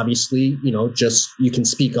to, obviously, just you can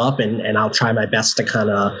speak up, and I'll try my best to kind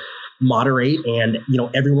of moderate. And,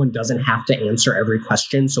 everyone doesn't have to answer every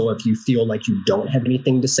question. So if you feel like you don't have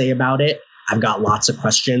anything to say about it, I've got lots of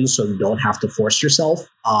questions, so you don't have to force yourself.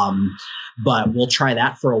 But we'll try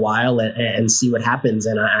that for a while and see what happens.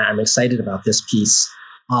 And I'm excited about this piece.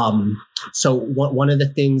 So one of the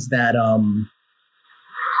things that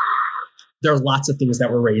there are lots of things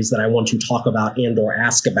that were raised that I want to talk about and or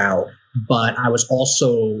ask about, but I was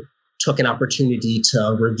also took an opportunity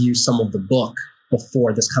to review some of the book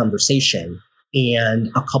before this conversation, and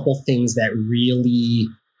a couple things that really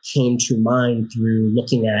came to mind through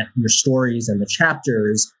looking at your stories and the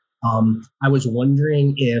chapters. I was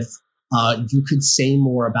wondering if you could say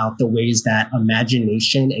more about the ways that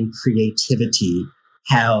imagination and creativity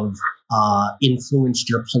have influenced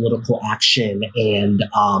your political action and,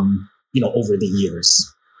 over the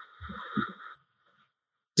years.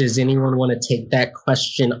 Does anyone want to take that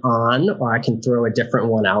question on, or I can throw a different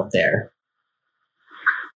one out there?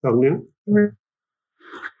 Oh, yeah.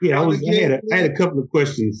 Yeah, I had a couple of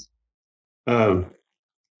questions. One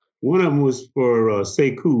of them was for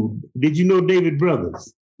Sekou. Did you know David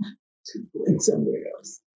Brothers? And somewhere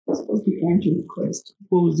else. I was supposed to be answering the question.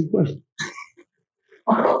 What was the question?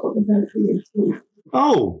 About creativity.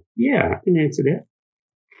 Oh, yeah, I can answer that.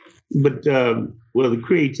 But the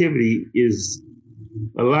creativity is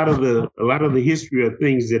a lot of the history of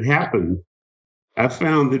things that happened. I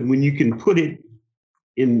found that when you can put it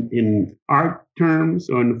in art terms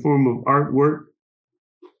or in the form of artwork,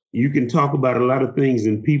 you can talk about a lot of things,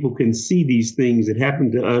 and people can see these things that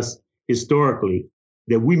happened to us historically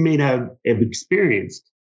that we may not have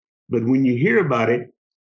experienced. But when you hear about it,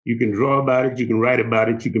 you can draw about it, you can write about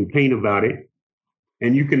it, you can paint about it,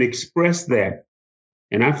 and you can express that.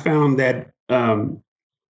 And I found that a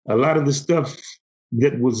lot of the stuff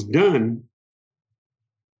that was done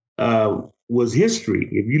was history.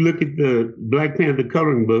 If you look at the Black Panther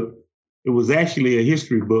coloring book, it was actually a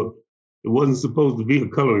history book. It wasn't supposed to be a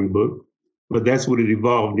coloring book, but that's what it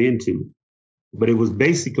evolved into. But it was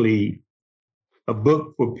basically a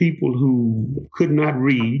book for people who could not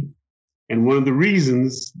read. And one of the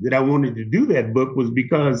reasons that I wanted to do that book was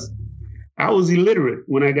because I was illiterate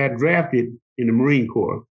when I got drafted in the Marine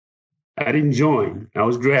Corps. I didn't join. I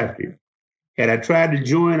was drafted. Had I tried to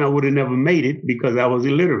join, I would have never made it because I was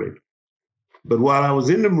illiterate. But while I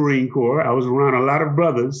was in the Marine Corps, I was around a lot of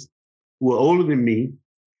brothers who were older than me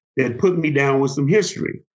that put me down with some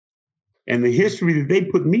history. And the history that they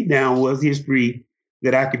put me down was history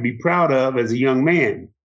that I could be proud of as a young man.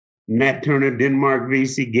 Nat Turner, Denmark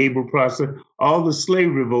Vesey, Gabriel Prosser, all the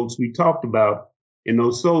slave revolts we talked about in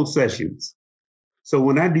those soul sessions. So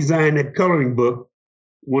when I designed that coloring book,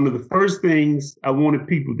 one of the first things I wanted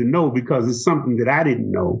people to know, because it's something that I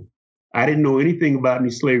didn't know anything about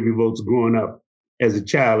any slave revolts growing up as a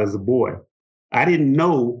child, as a boy. I didn't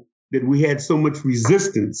know that we had so much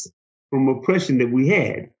resistance from oppression that we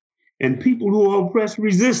had. And people who are oppressed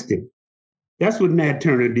resisted. That's what Nat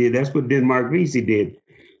Turner did. That's what Denmark Vesey did.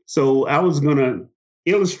 So I was going to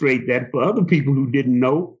illustrate that for other people who didn't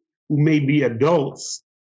know, who may be adults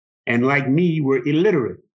and like me were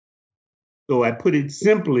illiterate. So I put it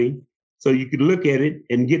simply so you could look at it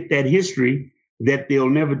and get that history that they'll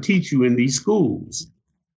never teach you in these schools.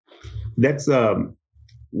 That's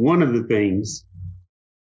one of the things.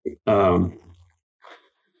 And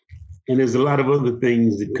there's a lot of other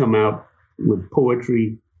things that come out with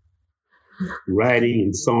poetry, writing,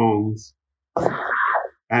 and songs.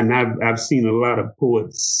 And I've seen a lot of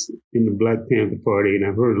poets in the Black Panther Party, and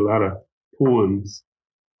I've heard a lot of poems,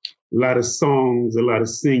 a lot of songs, a lot of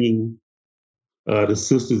singing. The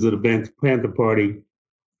Sisters of the Black Panther Party,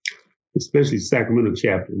 especially Sacramento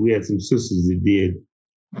chapter, we had some sisters that did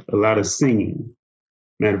a lot of singing.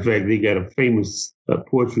 Matter of fact, they got a famous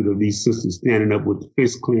portrait of these sisters standing up with the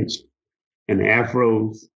fist clenched and the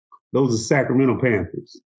afros. Those are Sacramento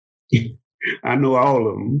Panthers. I know all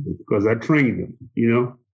of them because I trained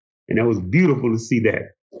them, and that was beautiful to see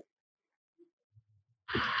that.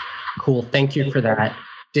 Cool. Thank you for that.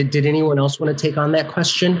 Did anyone else want to take on that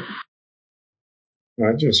question?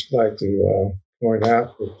 I'd just like to point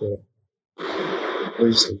out that at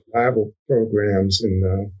least the Bible programs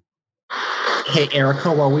in Hey,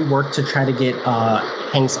 Erica, while we work to try to get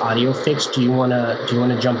Hank's audio fixed, do you wanna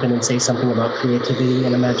jump in and say something about creativity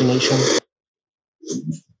and imagination?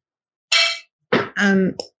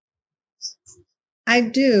 I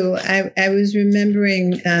do. I was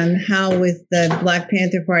remembering how with the Black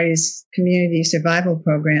Panther Party's community survival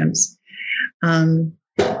programs,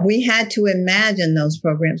 we had to imagine those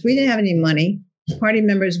programs. We didn't have any money. Party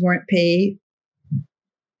members weren't paid.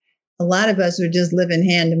 A lot of us were just living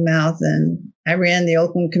hand to mouth, and I ran the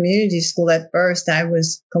Oakland Community School. At first, I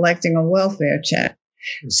was collecting a welfare check.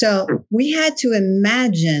 So we had to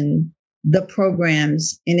imagine the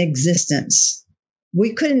programs in existence.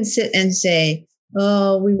 We couldn't sit and say,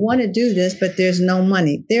 oh, we want to do this, but there's no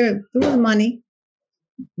money. There was money.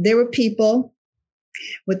 There were people.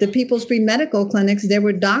 With the People's Free Medical Clinics, there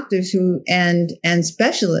were doctors and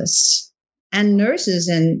specialists and nurses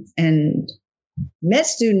and med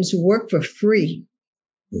students who worked for free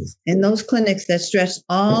in those clinics that stretched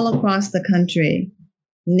all across the country,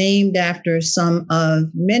 named after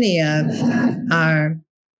many of our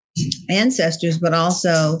ancestors, but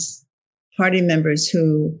also party members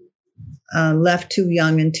who left too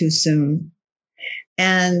young and too soon.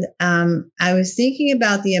 And I was thinking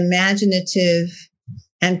about the imaginative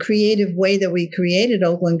and creative way that we created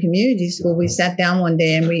Oakland Community School. We sat down one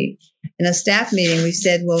day and in a staff meeting, we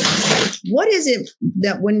said, well, what is it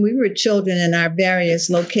that when we were children in our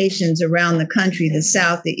various locations around the country, the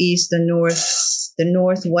South, the East, the North, the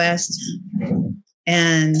Northwest,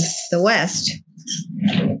 and the West,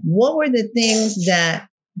 what were the things that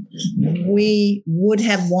we would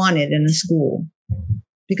have wanted in a school?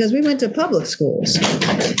 Because we went to public schools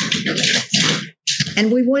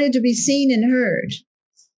and we wanted to be seen and heard.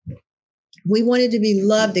 We wanted to be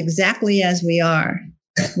loved exactly as we are.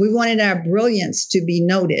 We wanted our brilliance to be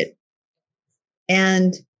noted.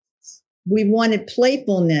 And we wanted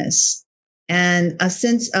playfulness and a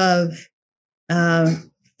sense of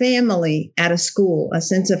family at a school, a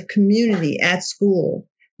sense of community at school.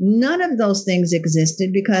 None of those things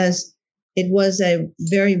existed because it was a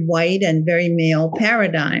very white and very male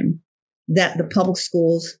paradigm that the public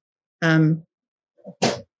schools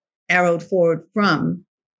arrowed forward from.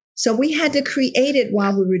 So we had to create it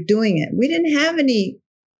while we were doing it. We didn't have any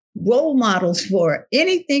role models for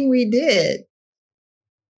anything we did.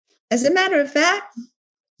 As a matter of fact,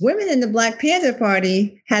 women in the Black Panther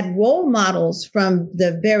Party had role models from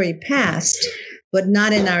the very past, but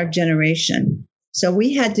not in our generation. So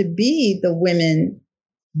we had to be the women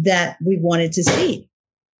that we wanted to see.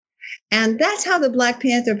 And that's how the Black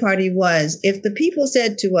Panther Party was. If the people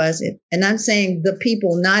said to us, and I'm saying the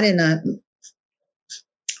people, not in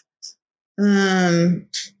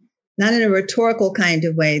a rhetorical kind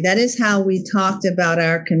of way. That is how we talked about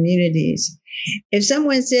our communities. If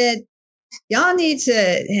someone said, y'all need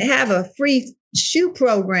to have a free shoe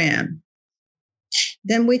program,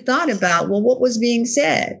 then we thought about, well, what was being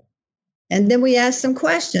said? And then we asked some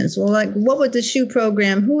questions. Well, like, what would the shoe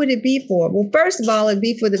program, who would it be for? Well, first of all, it'd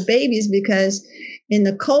be for the babies because in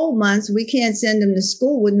the cold months, we can't send them to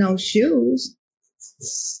school with no shoes.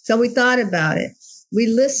 So we thought about it. We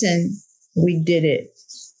listened. we did it.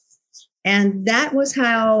 And that was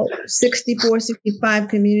how 64, 65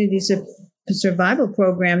 community survival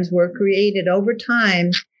programs were created over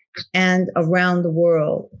time and around the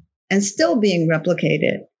world and still being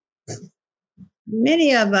replicated.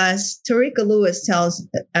 Many of us, Tarika Lewis tells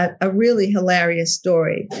a really hilarious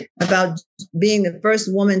story about being the first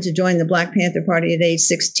woman to join the Black Panther Party at age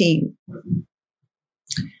 16.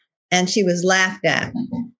 And she was laughed at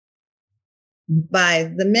by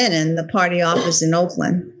the men in the party office in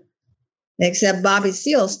Oakland. Except Bobby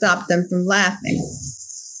Seale stopped them from laughing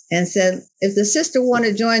and said, if the sister want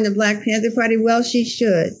to join the Black Panther Party, well, she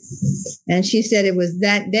should. And she said it was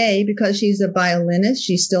that day because she's a violinist.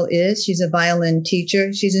 She still is. She's a violin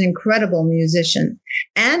teacher. She's an incredible musician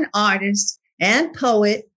and artist and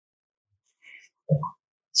poet.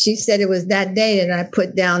 She said it was that day that I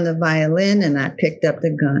put down the violin and I picked up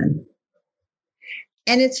the gun.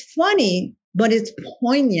 And it's funny, but it's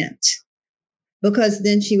poignant. Because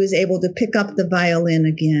then she was able to pick up the violin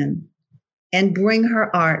again and bring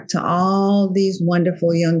her art to all these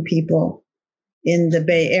wonderful young people in the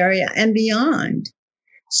Bay Area and beyond.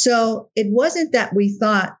 So it wasn't that we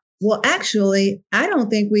thought, well, actually, I don't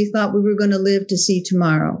think we thought we were going to live to see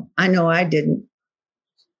tomorrow. I know I didn't.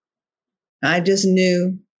 I just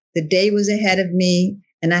knew the day was ahead of me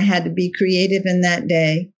and I had to be creative in that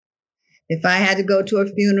day. If I had to go to a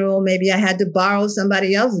funeral, maybe I had to borrow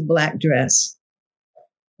somebody else's black dress.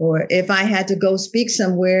 Or if I had to go speak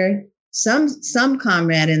somewhere, some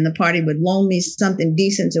comrade in the party would loan me something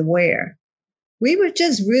decent to wear. We were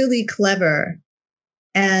just really clever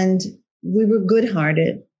and we were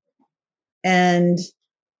good-hearted. And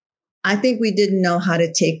I think we didn't know how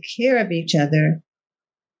to take care of each other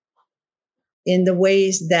in the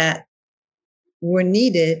ways that were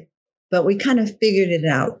needed, but we kind of figured it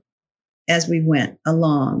out as we went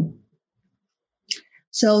along.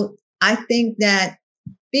 So I think that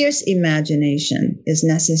fierce imagination is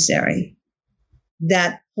necessary,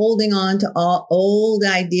 that holding on to all old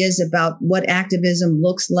ideas about what activism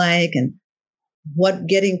looks like and what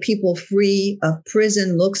getting people free of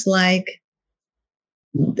prison looks like.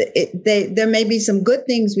 There may be some good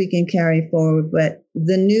things we can carry forward, but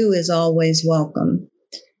the new is always welcome.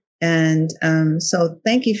 And so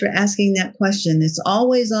thank you for asking that question. It's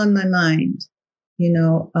always on my mind,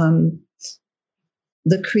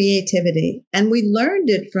 the creativity. And we learned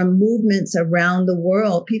it from movements around the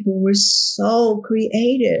world. People were so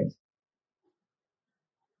creative.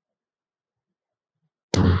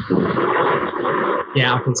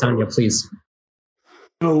 Yeah, Alkinsanya, please.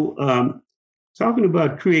 So, talking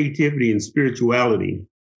about creativity and spirituality,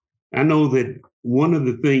 I know that one of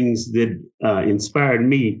the things that inspired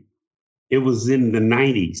me, it was in the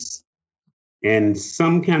 90s. And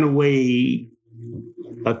some kind of way,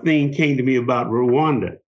 a thing came to me about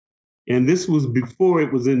Rwanda. And this was before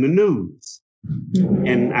it was in the news.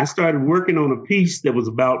 And I started working on a piece that was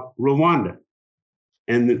about Rwanda.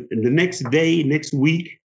 And the next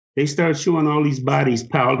week, they started showing all these bodies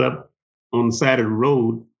piled up on the side of the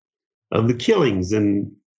road of the killings.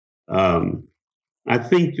 And I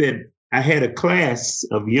think that I had a class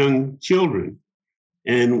of young children.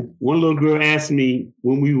 And one little girl asked me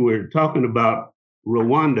when we were talking about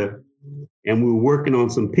Rwanda, and we were working on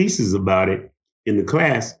some pieces about it in the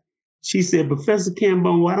class. She said, Professor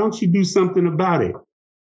Cambone, why don't you do something about it?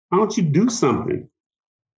 Why don't you do something?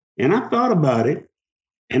 And I thought about it,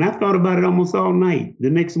 and I thought about it almost all night. The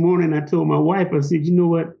next morning, I told my wife, I said, you know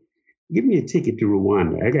what? Give me a ticket to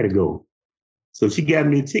Rwanda. I got to go. So she got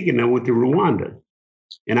me a ticket, and I went to Rwanda.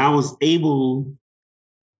 And I was able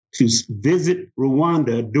to visit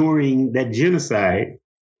Rwanda during that genocide.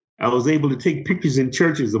 I was able to take pictures in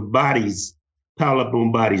churches of bodies piled up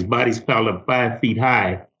on bodies piled up 5 feet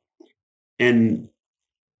high. And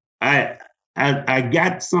I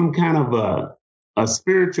got some kind of a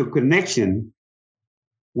spiritual connection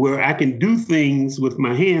where I can do things with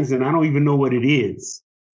my hands and I don't even know what it is.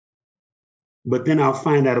 But then I'll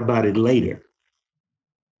find out about it later.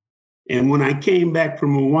 And when I came back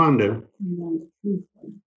from Rwanda,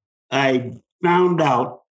 I found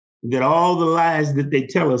out that all the lies that they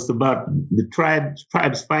tell us about the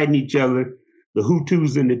tribes fighting each other, the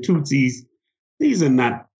Hutus and the Tutsis, these are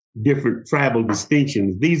not different tribal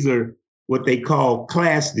distinctions. These are what they call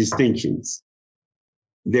class distinctions.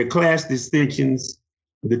 They're class distinctions.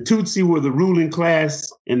 The Tutsi were the ruling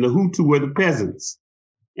class and the Hutu were the peasants.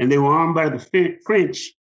 And they were armed by the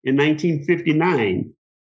French in 1959.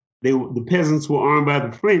 The peasants were armed by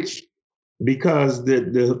the French because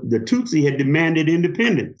the Tutsi had demanded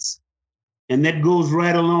independence. And that goes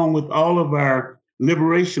right along with all of our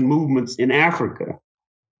liberation movements in Africa.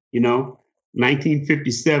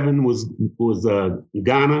 1957 was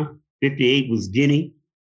Ghana. 58 was Guinea.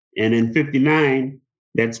 And in 59,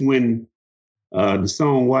 that's when the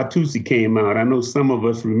song Watusi came out. I know some of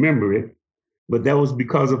us remember it, but that was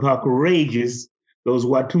because of how courageous those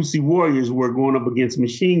Watusi warriors were going up against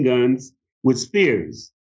machine guns with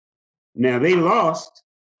spears. Now, they lost,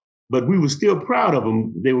 but we were still proud of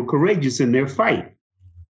them. They were courageous in their fight.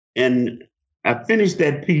 And I finished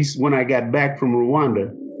that piece when I got back from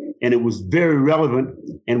Rwanda, and it was very relevant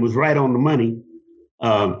and was right on the money.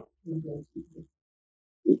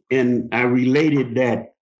 And I related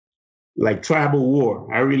that like tribal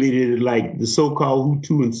war. I related it like the so-called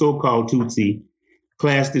Hutu and so-called Tutsi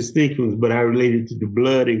class distinctions, but I related to the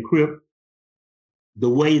Blood and Crip, the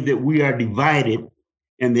way that we are divided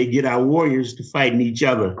and they get our warriors to fighting each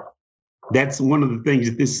other. That's one of the things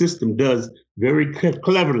that this system does very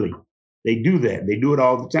cleverly. They do that. They do it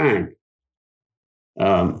all the time.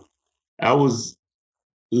 I was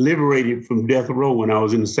liberated from death row when I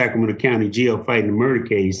was in the Sacramento County Jail fighting a murder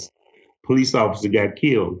case. Police officer got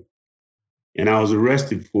killed, and I was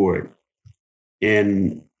arrested for it.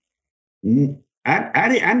 And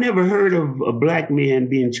I never heard of a Black man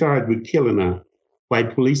being charged with killing a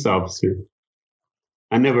white police officer.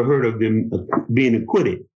 I never heard of them being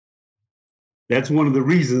acquitted. That's one of the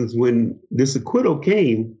reasons when this acquittal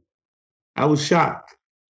came, I was shocked.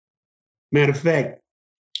 Matter of fact,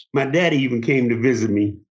 my daddy even came to visit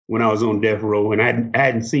me when I was on death row, and I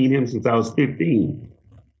hadn't seen him since I was 15.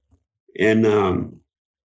 And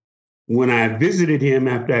when I visited him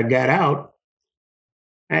after I got out,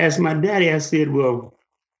 I asked my daddy, I said, well,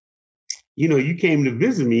 you came to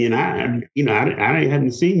visit me, and I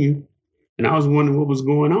hadn't seen you, and I was wondering what was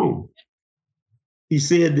going on. He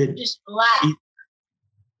said that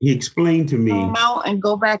he explained to me come out and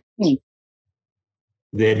go back in.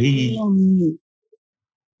 That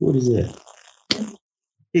what is that?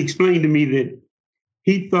 He explained to me that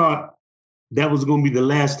he thought that was going to be the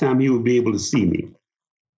last time he would be able to see me.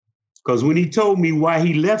 Because when he told me why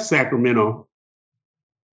he left Sacramento,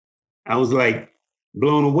 I was like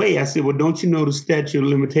blown away. I said, well, don't you know the statute of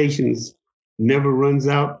limitations never runs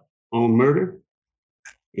out on murder?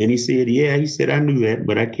 And he said, yeah. He said, I knew that,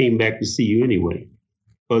 but I came back to see you anyway.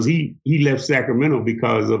 Because he left Sacramento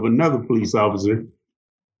because of another police officer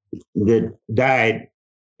that died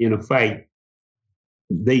in a fight.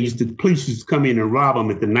 Police used to come in and rob him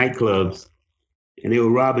at the nightclubs. And they were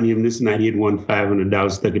robbing him. This night he had won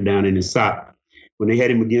 $500, stuck it down in his sock. When they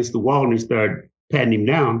had him against the wall and they started patting him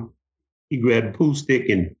down, he grabbed a pool stick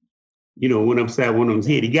and, went upside one of his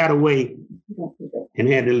head. He got away and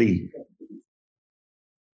had to leave.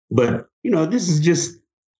 But, this is just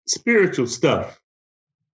spiritual stuff.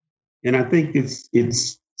 And I think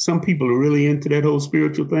it's some people are really into that whole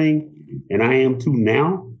spiritual thing. And I am too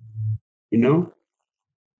now,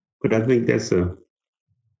 But I think that's a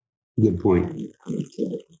good point.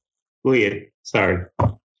 Go ahead. Sorry. I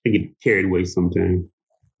get carried away sometimes.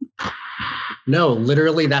 No,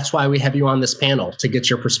 literally, that's why we have you on this panel, to get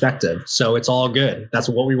your perspective. So it's all good. That's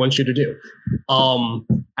what we want you to do.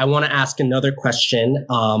 I want to ask another question.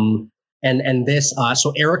 And this,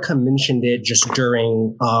 so Erica mentioned it just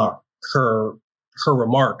during her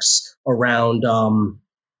remarks around an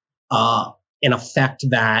effect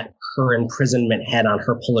that her imprisonment had on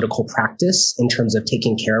her political practice in terms of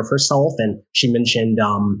taking care of herself. And she mentioned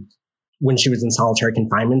when she was in solitary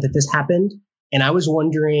confinement that this happened. And I was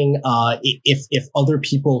wondering if other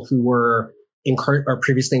people who were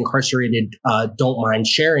previously incarcerated don't mind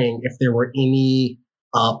sharing if there were any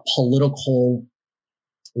political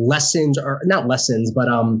lessons, or not lessons, but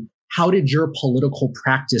how did your political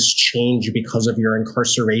practice change because of your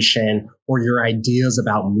incarceration or your ideas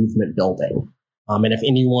about movement building? And if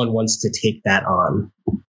anyone wants to take that on.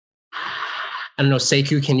 I don't know,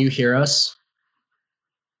 Sekou, can you hear us?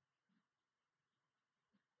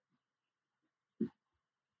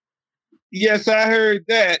 Yes, I heard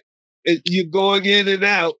that. You're going in and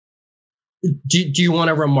out. Do you want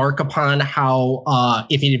to remark upon how,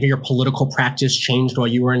 if any of your political practice changed while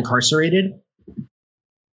you were incarcerated?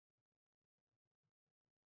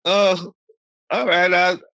 All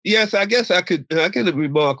right. Yes, I guess I can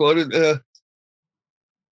remark on it.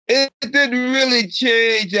 It didn't really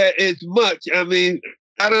change that as much. I mean,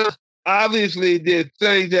 obviously there's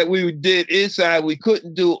things that we did inside we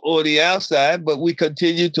couldn't do on the outside, but we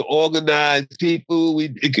continued to organize people. We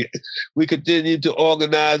continued to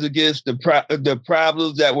organize against the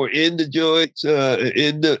problems that were in the joints,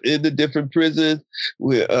 in the different prisons.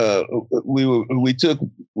 We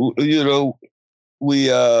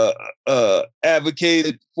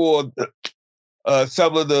advocated for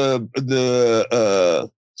some of the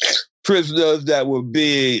prisoners that were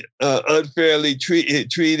being unfairly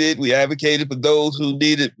treated. We advocated for those who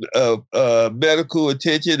needed medical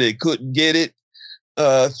attention and couldn't get it.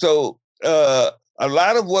 So a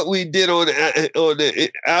lot of what we did on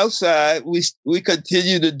the outside, we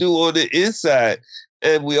continue to do on the inside.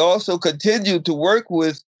 And we also continue to work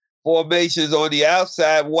with formations on the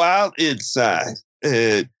outside while inside.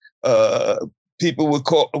 And people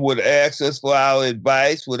would ask us for our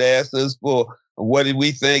advice, would ask us for what did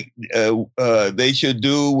we think they should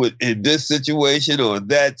do in this situation or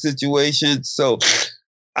that situation. So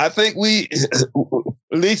I think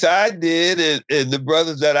at least I did, and the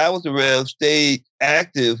brothers that I was around stayed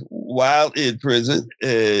active while in prison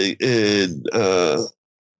and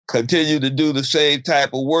continued to do the same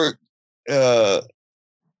type of work that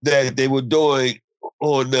they were doing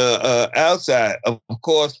on the outside. Of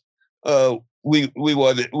course, we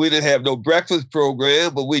didn't have no breakfast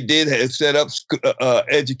program, but we did have set up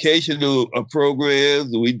educational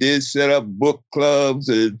programs. We did set up book clubs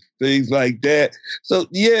and things like that. So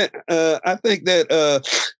yeah, I think that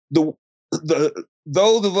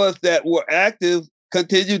those of us that were active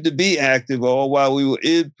continued to be active all while we were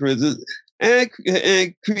in prison, and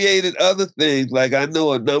created other things. Like I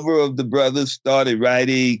know a number of the brothers started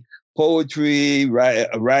writing poetry,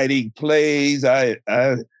 writing plays. I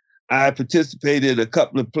participated in a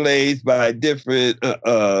couple of plays by different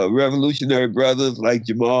revolutionary brothers like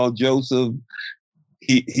Jamal Joseph.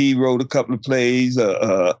 He wrote a couple of plays.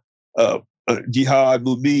 Jihad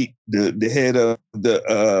Mumit, the head of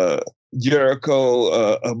the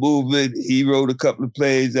Jericho movement, he wrote a couple of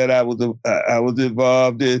plays that I was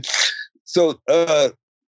involved in. So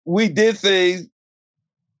we did things.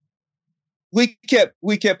 We kept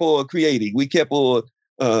on creating. We kept on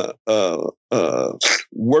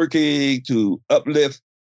working to uplift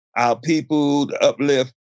our people, to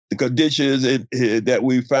uplift the conditions that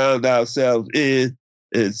we found ourselves in.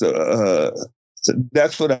 And so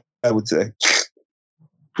that's what I would say.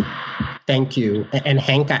 Thank you. And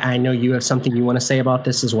Hank, I know you have something you want to say about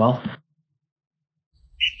this as well.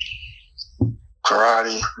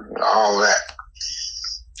 Karate, all that.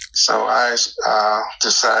 So I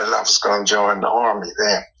decided I was going to join the Army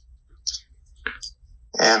then.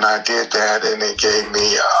 And I did that, and it gave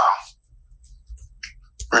me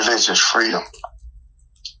religious freedom.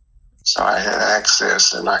 So I had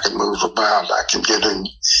access, and I could move about. I could get in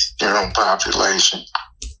general population.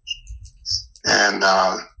 And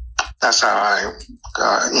that's how I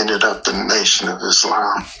ended up in the Nation of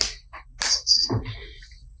Islam.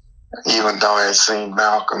 Even though I had seen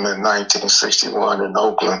Malcolm in 1961 in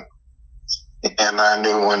Oakland, and I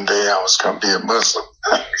knew one day I was going to be a Muslim.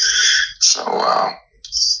 So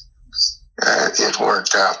it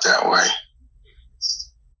worked out that way.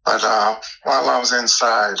 But while I was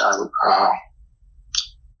inside,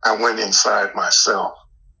 I went inside myself.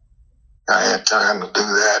 I had time to do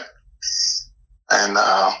that. And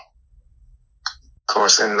of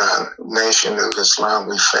course, in the Nation of Islam,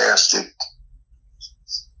 we fasted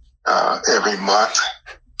every month,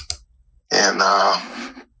 and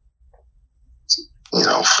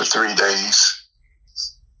for 3 days,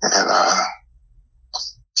 and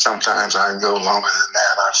sometimes I can go longer than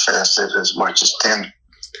that. I fasted as much as 10.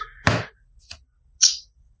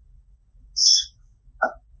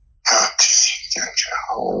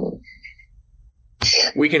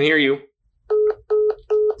 Okay. We can hear you.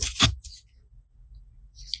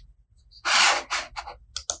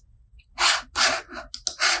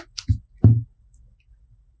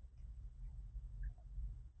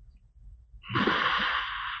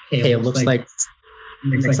 Hey, it looks like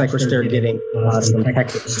we're still getting some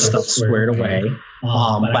technical stuff squared away.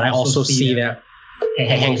 But I also see that. Hey,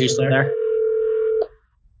 Hank, you still there?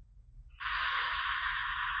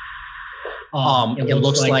 It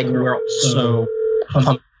looks like we're also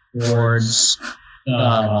coming towards,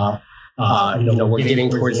 we're getting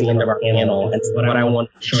towards the end of our panel. And what I want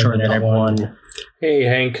to make sure that everyone. Hey,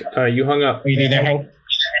 Hank, you hung up. Are you there, Hank?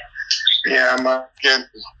 Yeah, I'm getting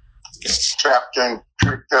trapped and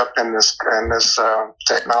tricked up in this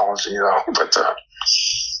technology, But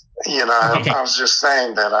I was just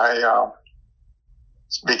saying that I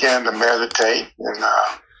began to meditate and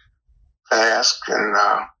fast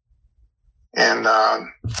and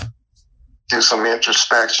do some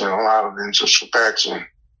introspection, a lot of introspection,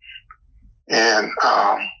 and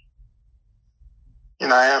I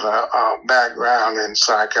have a background in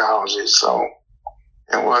psychology, so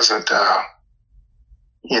it wasn't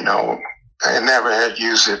I never had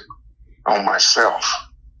used it on myself.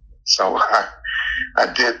 So I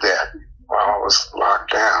did that while I was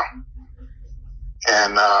locked down,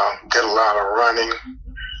 and did a lot of running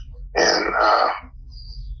and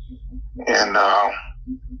And,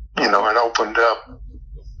 it opened up,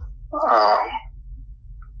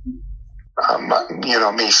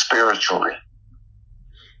 me spiritually.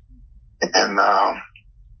 And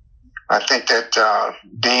I think that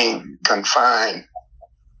being confined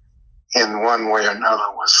in one way or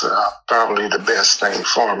another was probably the best thing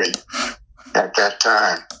for me at that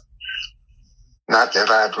time. Not that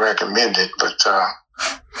I'd recommend it, but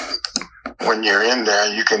when you're in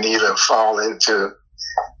there, you can either fall into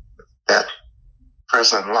that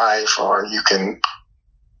prison life or you can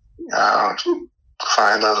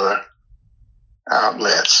find other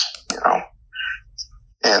outlets,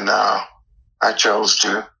 And I chose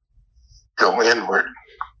to go inward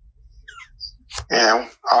and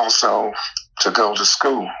also to go to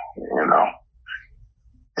school, and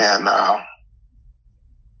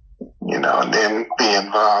and then be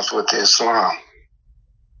involved with Islam,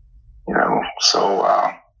 So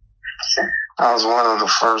I was one of the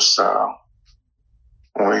first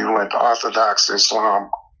when we went to Orthodox Islam.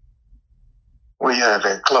 We had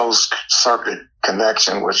a closed circuit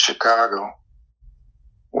connection with Chicago,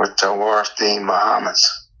 with the Warath-Din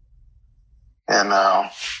Muhammad's. And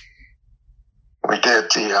we did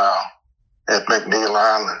at McNeil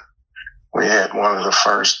Island, we had one of the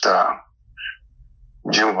first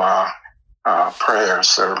Jumu'ah prayer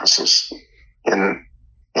services in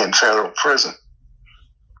federal prison.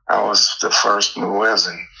 I was the first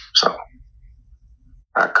muezzin, so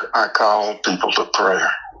I called people to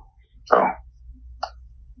prayer. So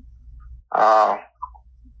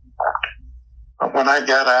when I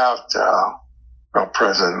got out of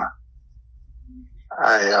prison,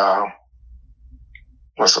 I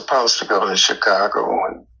was supposed to go to Chicago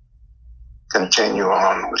and continue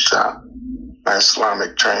on with my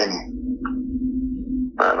Islamic training.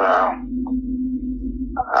 But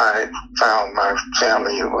I found my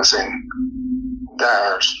family was in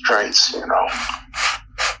dire straits,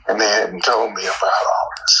 and they hadn't told me about all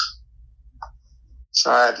this.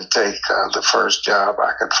 So I had to take the first job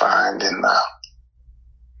I could find, and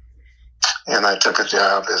I took a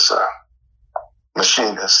job as a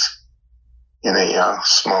machinist in a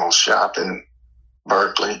small shop in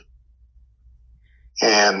Berkeley,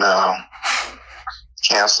 and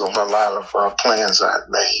canceled a lot of plans I'd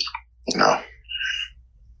made,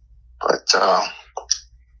 But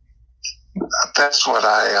that's what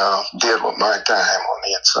I did with my time on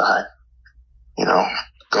the inside,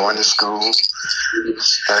 going to school,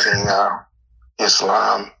 studying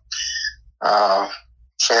Islam,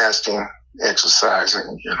 fasting,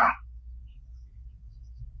 exercising,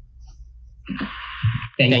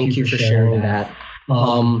 Thank you for sharing that.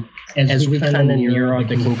 As we kind of near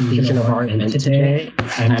the conclusion of our event today,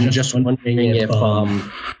 I'm just wondering if,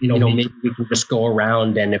 maybe we can just go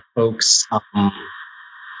around and if folks,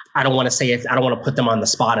 I don't want to put them on the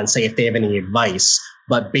spot and say if they have any advice,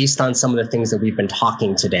 but based on some of the things that we've been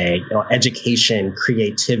talking today, education,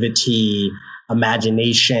 creativity,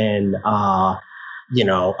 imagination,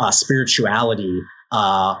 spirituality,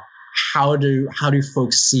 how do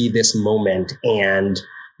folks see this moment? And,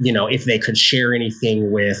 if they could share anything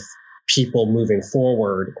with people moving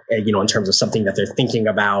forward, in terms of something that they're thinking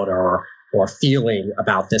about or feeling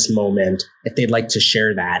about this moment, if they'd like to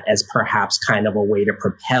share that as perhaps kind of a way to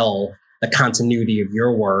propel the continuity of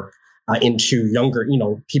your work into younger,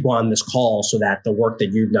 people on this call, so that the work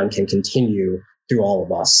that you've done can continue through all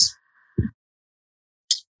of us.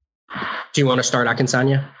 Do you want to start,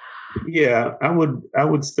 Akinsanya? Yeah, I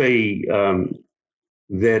would say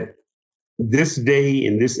that this day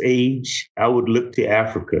in this age, I would look to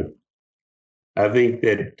Africa. I think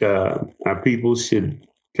that our people should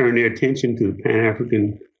turn their attention to the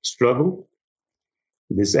Pan-African struggle.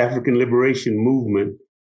 This African liberation movement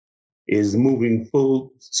is moving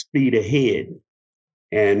full speed ahead,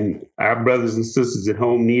 and our brothers and sisters at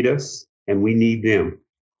home need us, and we need them.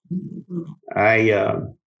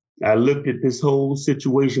 I looked at this whole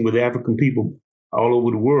situation with African people all over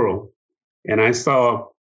the world, and I saw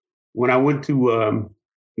when I went to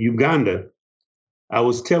Uganda, I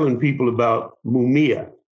was telling people about Mumia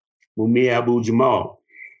Abu Jamal.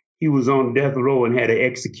 He was on death row and had an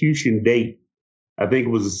execution date. I think it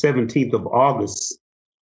was the 17th of August,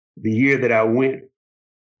 the year that I went.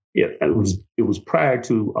 It was prior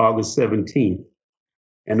to August 17th.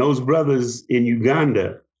 And those brothers in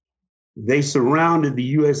Uganda, they surrounded the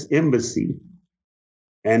U.S. Embassy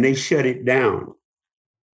and they shut it down.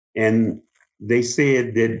 And they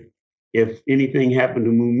said that if anything happened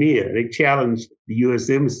to Mumia, they challenged the U.S.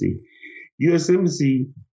 Embassy. U.S. Embassy,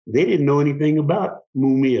 they didn't know anything about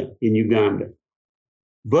Mumia in Uganda.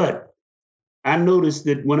 But I noticed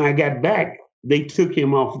that when I got back, they took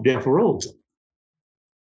him off death row.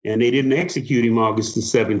 And they didn't execute him August the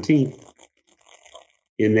 17th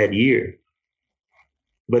in that year.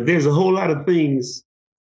 But there's a whole lot of things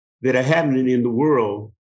that are happening in the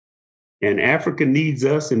world, and Africa needs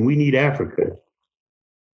us and we need Africa.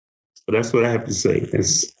 So that's what I have to say.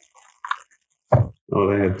 That's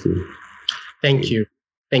all I have to. Thank you.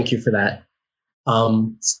 Thank you for that.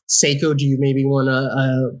 Seiko, do you maybe want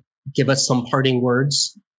to give us some parting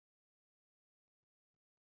words?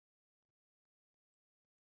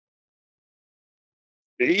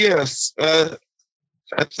 Yes. I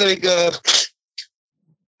think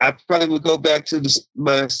I probably would go back to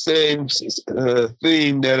my same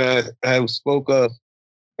theme that I spoke of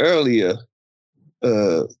earlier.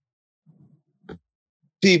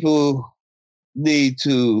 People need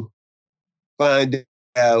to find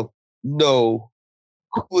out, know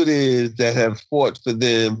who it is that have fought for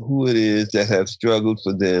them, who it is that have struggled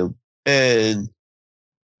for them, and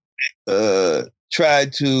try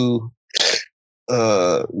to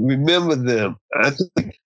remember them. I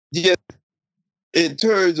think, yeah, in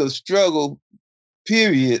terms of struggle,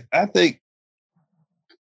 period, I think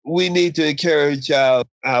we need to encourage our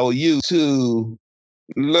youth to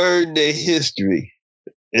learn their history,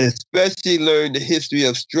 especially learn the history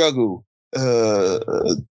of struggle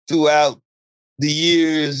throughout the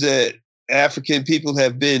years that African people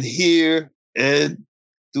have been here, and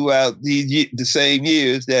throughout the same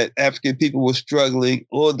years that African people were struggling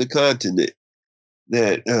on the continent.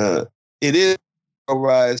 That it is a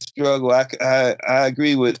rise struggle. I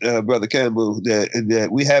agree with Brother Campbell that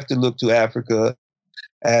we have to look to Africa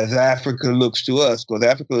as Africa looks to us, because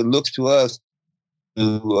Africa looks to us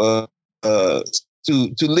to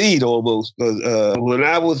lead almost. Because when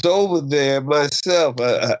I was over there myself,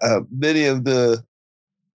 many of the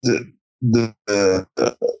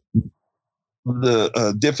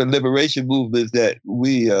different liberation movements that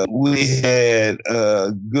we had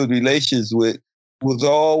good relations with was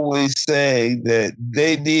always saying that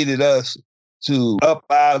they needed us to up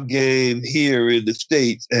our game here in the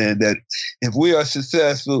States, and that if we are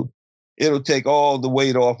successful, it'll take all the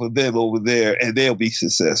weight off of them over there and they'll be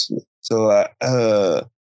successful. So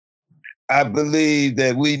I believe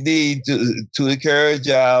that we need to encourage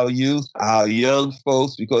our youth, our young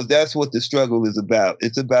folks, because that's what the struggle is about.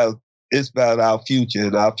 It's about our future,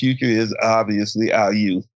 and our future is obviously our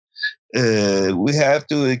youth. And we have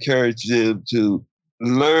to encourage them to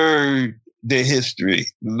learn their history,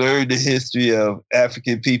 learn the history of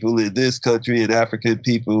African people in this country and African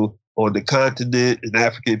people on the continent and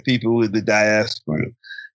African people in the diaspora,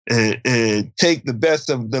 and take the best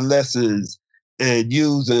of the lessons and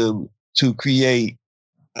use them to create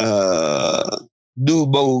new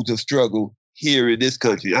modes of struggle here in this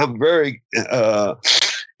country. I'm very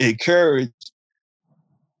encouraged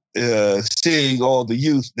seeing all the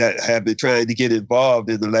youth that have been trying to get involved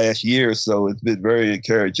in the last year or so. It's been very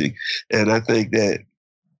encouraging. And I think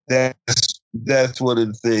that's one of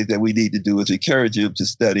the things that we need to do, is encourage them to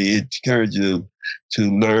study, encourage them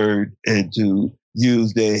to learn, and to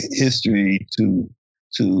use their history to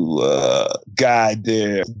guide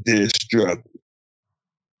their struggle.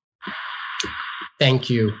 Thank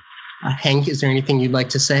you. Hank, is there anything you'd like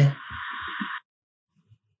to say?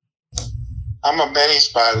 I'm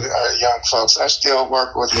amazed by young folks. I still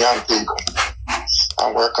work with young people.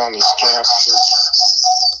 I work on these campuses.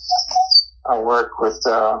 I work with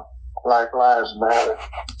Black Lives Matter.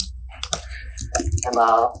 And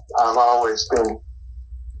I've always been,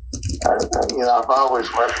 I've always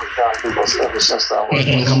worked with young people ever since I worked with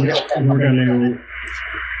them.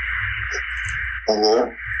 Can you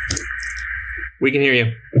hear? We can hear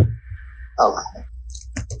you. Okay.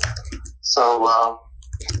 So,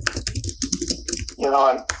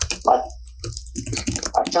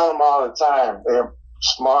 I tell them all the time, they're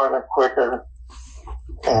smarter, quicker,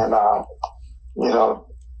 and,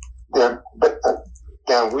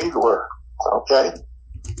 than we were, okay?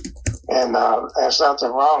 And there's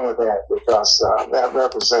nothing wrong with that, because that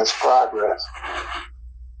represents progress.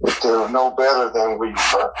 If they're no better than we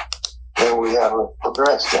were, then we haven't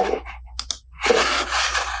progressed in it.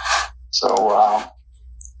 So,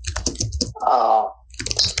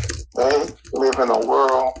 they live in a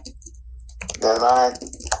world that I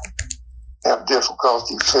have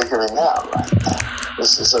difficulty figuring out right now.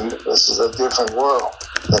 This is a different world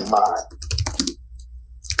than mine.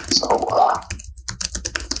 So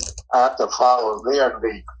I have to follow their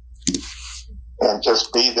lead and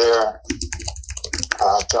just be there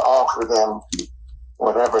to offer them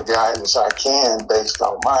whatever guidance I can based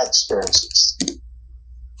on my experiences.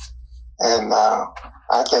 And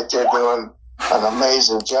I think they're doing an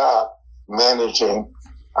amazing job managing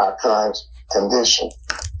our current condition.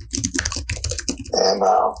 And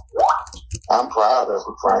I'm proud of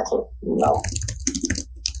it, frankly. You know,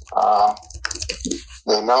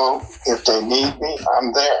 they know if they need me,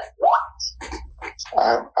 I'm there.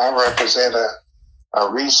 I represent a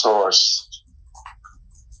resource.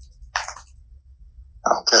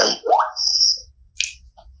 Okay.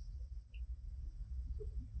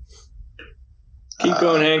 Keep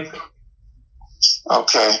going, Hank.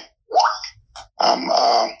 Okay.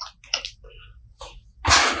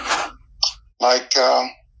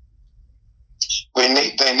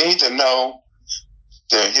 They need to know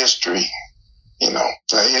their history, you know,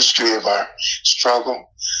 the history of our struggle,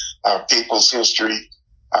 our people's history,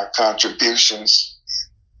 our contributions,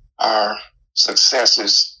 our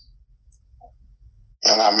successes,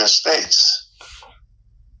 and our mistakes.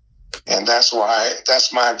 And that's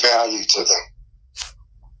my value to them.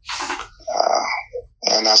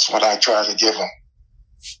 And that's what I try to give them.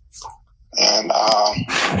 And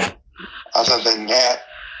other than that,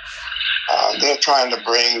 they're trying to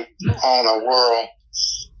bring on a world,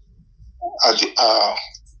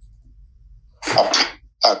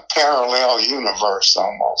 a parallel universe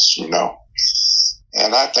almost, you know.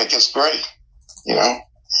 And I think it's great, you know.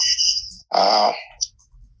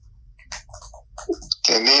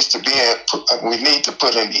 There needs to be we need to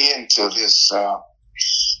put an end to this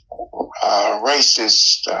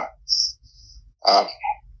racist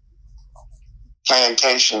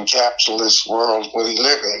plantation capitalist world we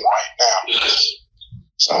live in right now.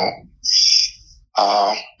 So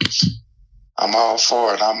I'm all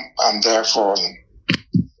for it. I'm there for them.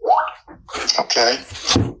 Okay.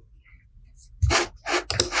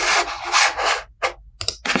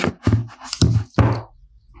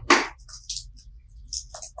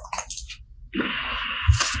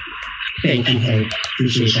 Thank you, Hank.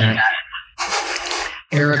 Appreciate that.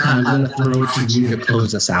 Erica, I'm going to throw it to you to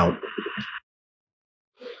close us out.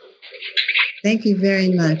 Thank you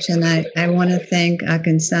very much. And I want to thank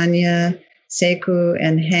Akinsanya, Sekou,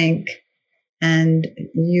 and Hank, and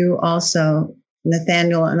you also,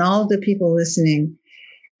 Nathaniel, and all the people listening.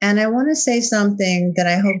 And I want to say something that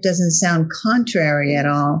I hope doesn't sound contrary at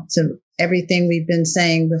all to everything we've been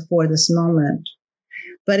saying before this moment.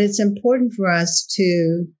 But it's important for us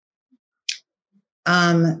to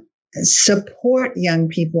support young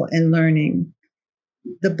people in learning.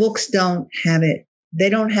 The books don't have it. They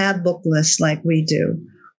don't have book lists like we do.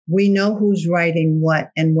 We know who's writing what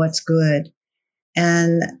and what's good.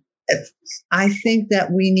 And I think that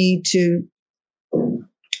we need to,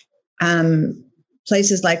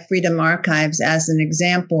 places like Freedom Archives, as an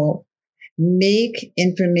example, make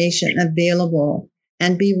information available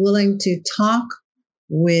and be willing to talk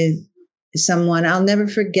with someone. I'll never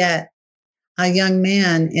forget a young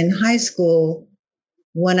man in high school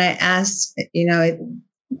when I asked, you know,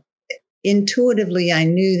 intuitively, I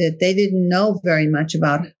knew that they didn't know very much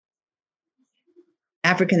about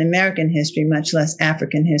African American history, much less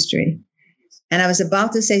African history. And I was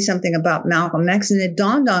about to say something about Malcolm X, and it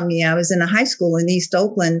dawned on me, I was in a high school in East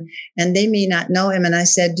Oakland, and they may not know him. And I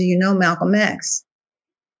said, do you know Malcolm X?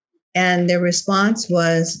 And their response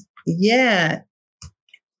was, yeah,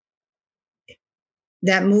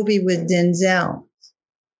 that movie with Denzel.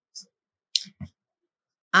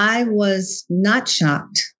 I was not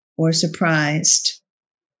shocked or surprised.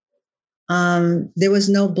 There was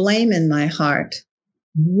no blame in my heart.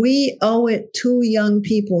 We owe it to young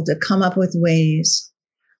people to come up with ways.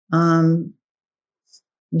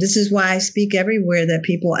 This is why I speak everywhere that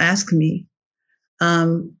people ask me.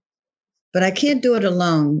 But I can't do it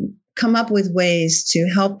alone. Come up with ways to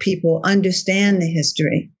help people understand the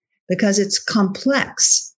history, because it's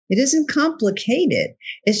complex. It isn't complicated.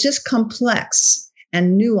 It's just complex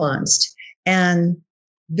and nuanced and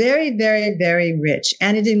very, very, very rich.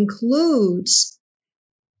 And it includes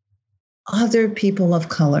other people of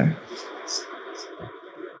color.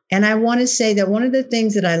 And I want to say that one of the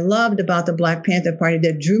things that I loved about the Black Panther Party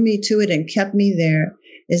that drew me to it and kept me there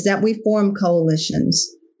is that we formed coalitions.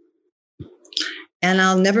 And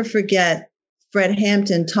I'll never forget Fred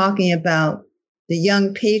Hampton talking about the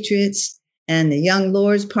Young Patriots and the Young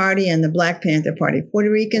Lords Party and the Black Panther Party,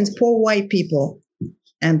 Puerto Ricans, poor white people,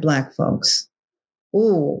 and Black folks.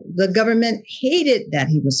 Oh, the government hated that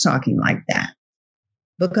he was talking like that,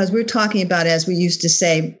 because we're talking about, as we used to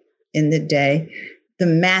say in the day, the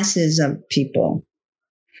masses of people.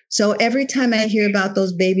 So every time I hear about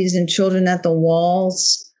those babies and children at the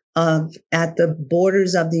walls at the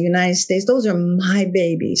borders of the United States, those are my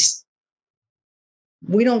babies.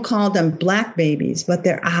 We don't call them Black babies, but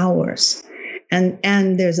they're ours.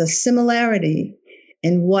 And there's a similarity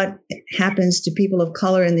in what happens to people of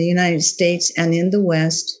color in the United States and in the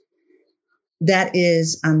West that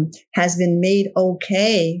is has been made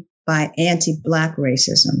okay by anti-Black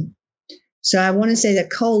racism. So I want to say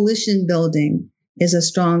that coalition building is a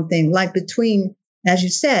strong thing, like between, as you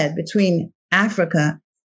said, between Africa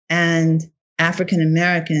and African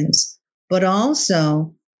Americans, but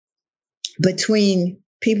also between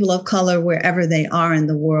people of color wherever they are in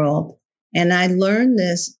the world. And I learned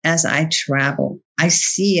this as I travel. I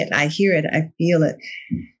see it, I hear it, I feel it.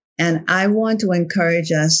 And I want to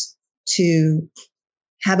encourage us to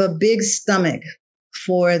have a big stomach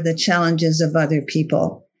for the challenges of other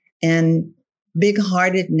people and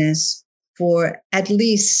big-heartedness for at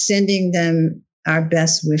least sending them our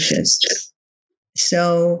best wishes.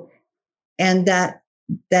 So, and that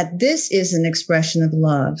this is an expression of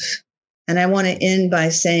love. And I want to end by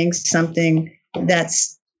saying something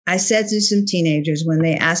I said to some teenagers when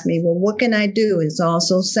they asked me, well, what can I do? It's all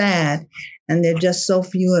so sad. And there are just so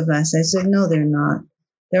few of us. I said, no, they're not.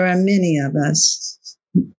 There are many of us.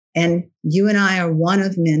 And you and I are one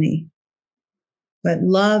of many. But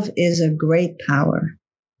love is a great power.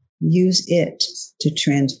 Use it to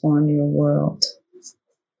transform your world.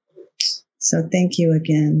 So thank you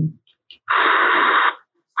again.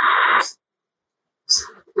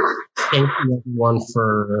 Thank you, everyone,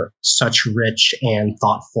 for such rich and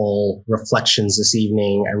thoughtful reflections this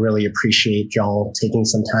evening. I really appreciate y'all taking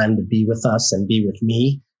some time to be with us and be with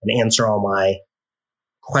me and answer all my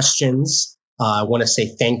questions. I want to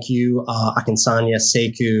say thank you, Akinsanya,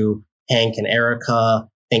 Sekou, Hank, and Erica.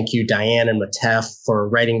 Thank you, Diane and Matef, for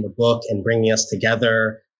writing the book and bringing us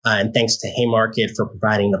together. And thanks to Haymarket for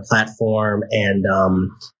providing the platform and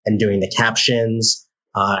doing the captions.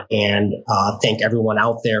 And thank everyone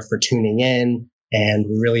out there for tuning in, and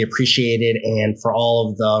we really appreciate it. And for all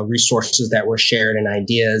of the resources that were shared and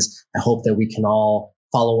ideas, I hope that we can all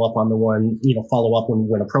follow up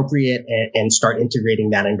when appropriate and start integrating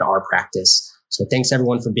that into our practice. So thanks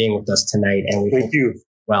everyone for being with us tonight. And Thank you.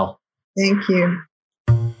 Well, thank you.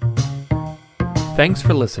 Thanks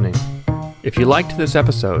for listening. If you liked this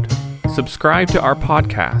episode, subscribe to our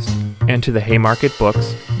podcast and to the Haymarket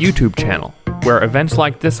Books YouTube channel, where events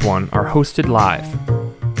like this one are hosted live.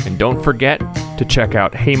 And don't forget to check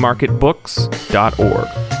out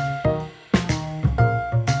haymarketbooks.org.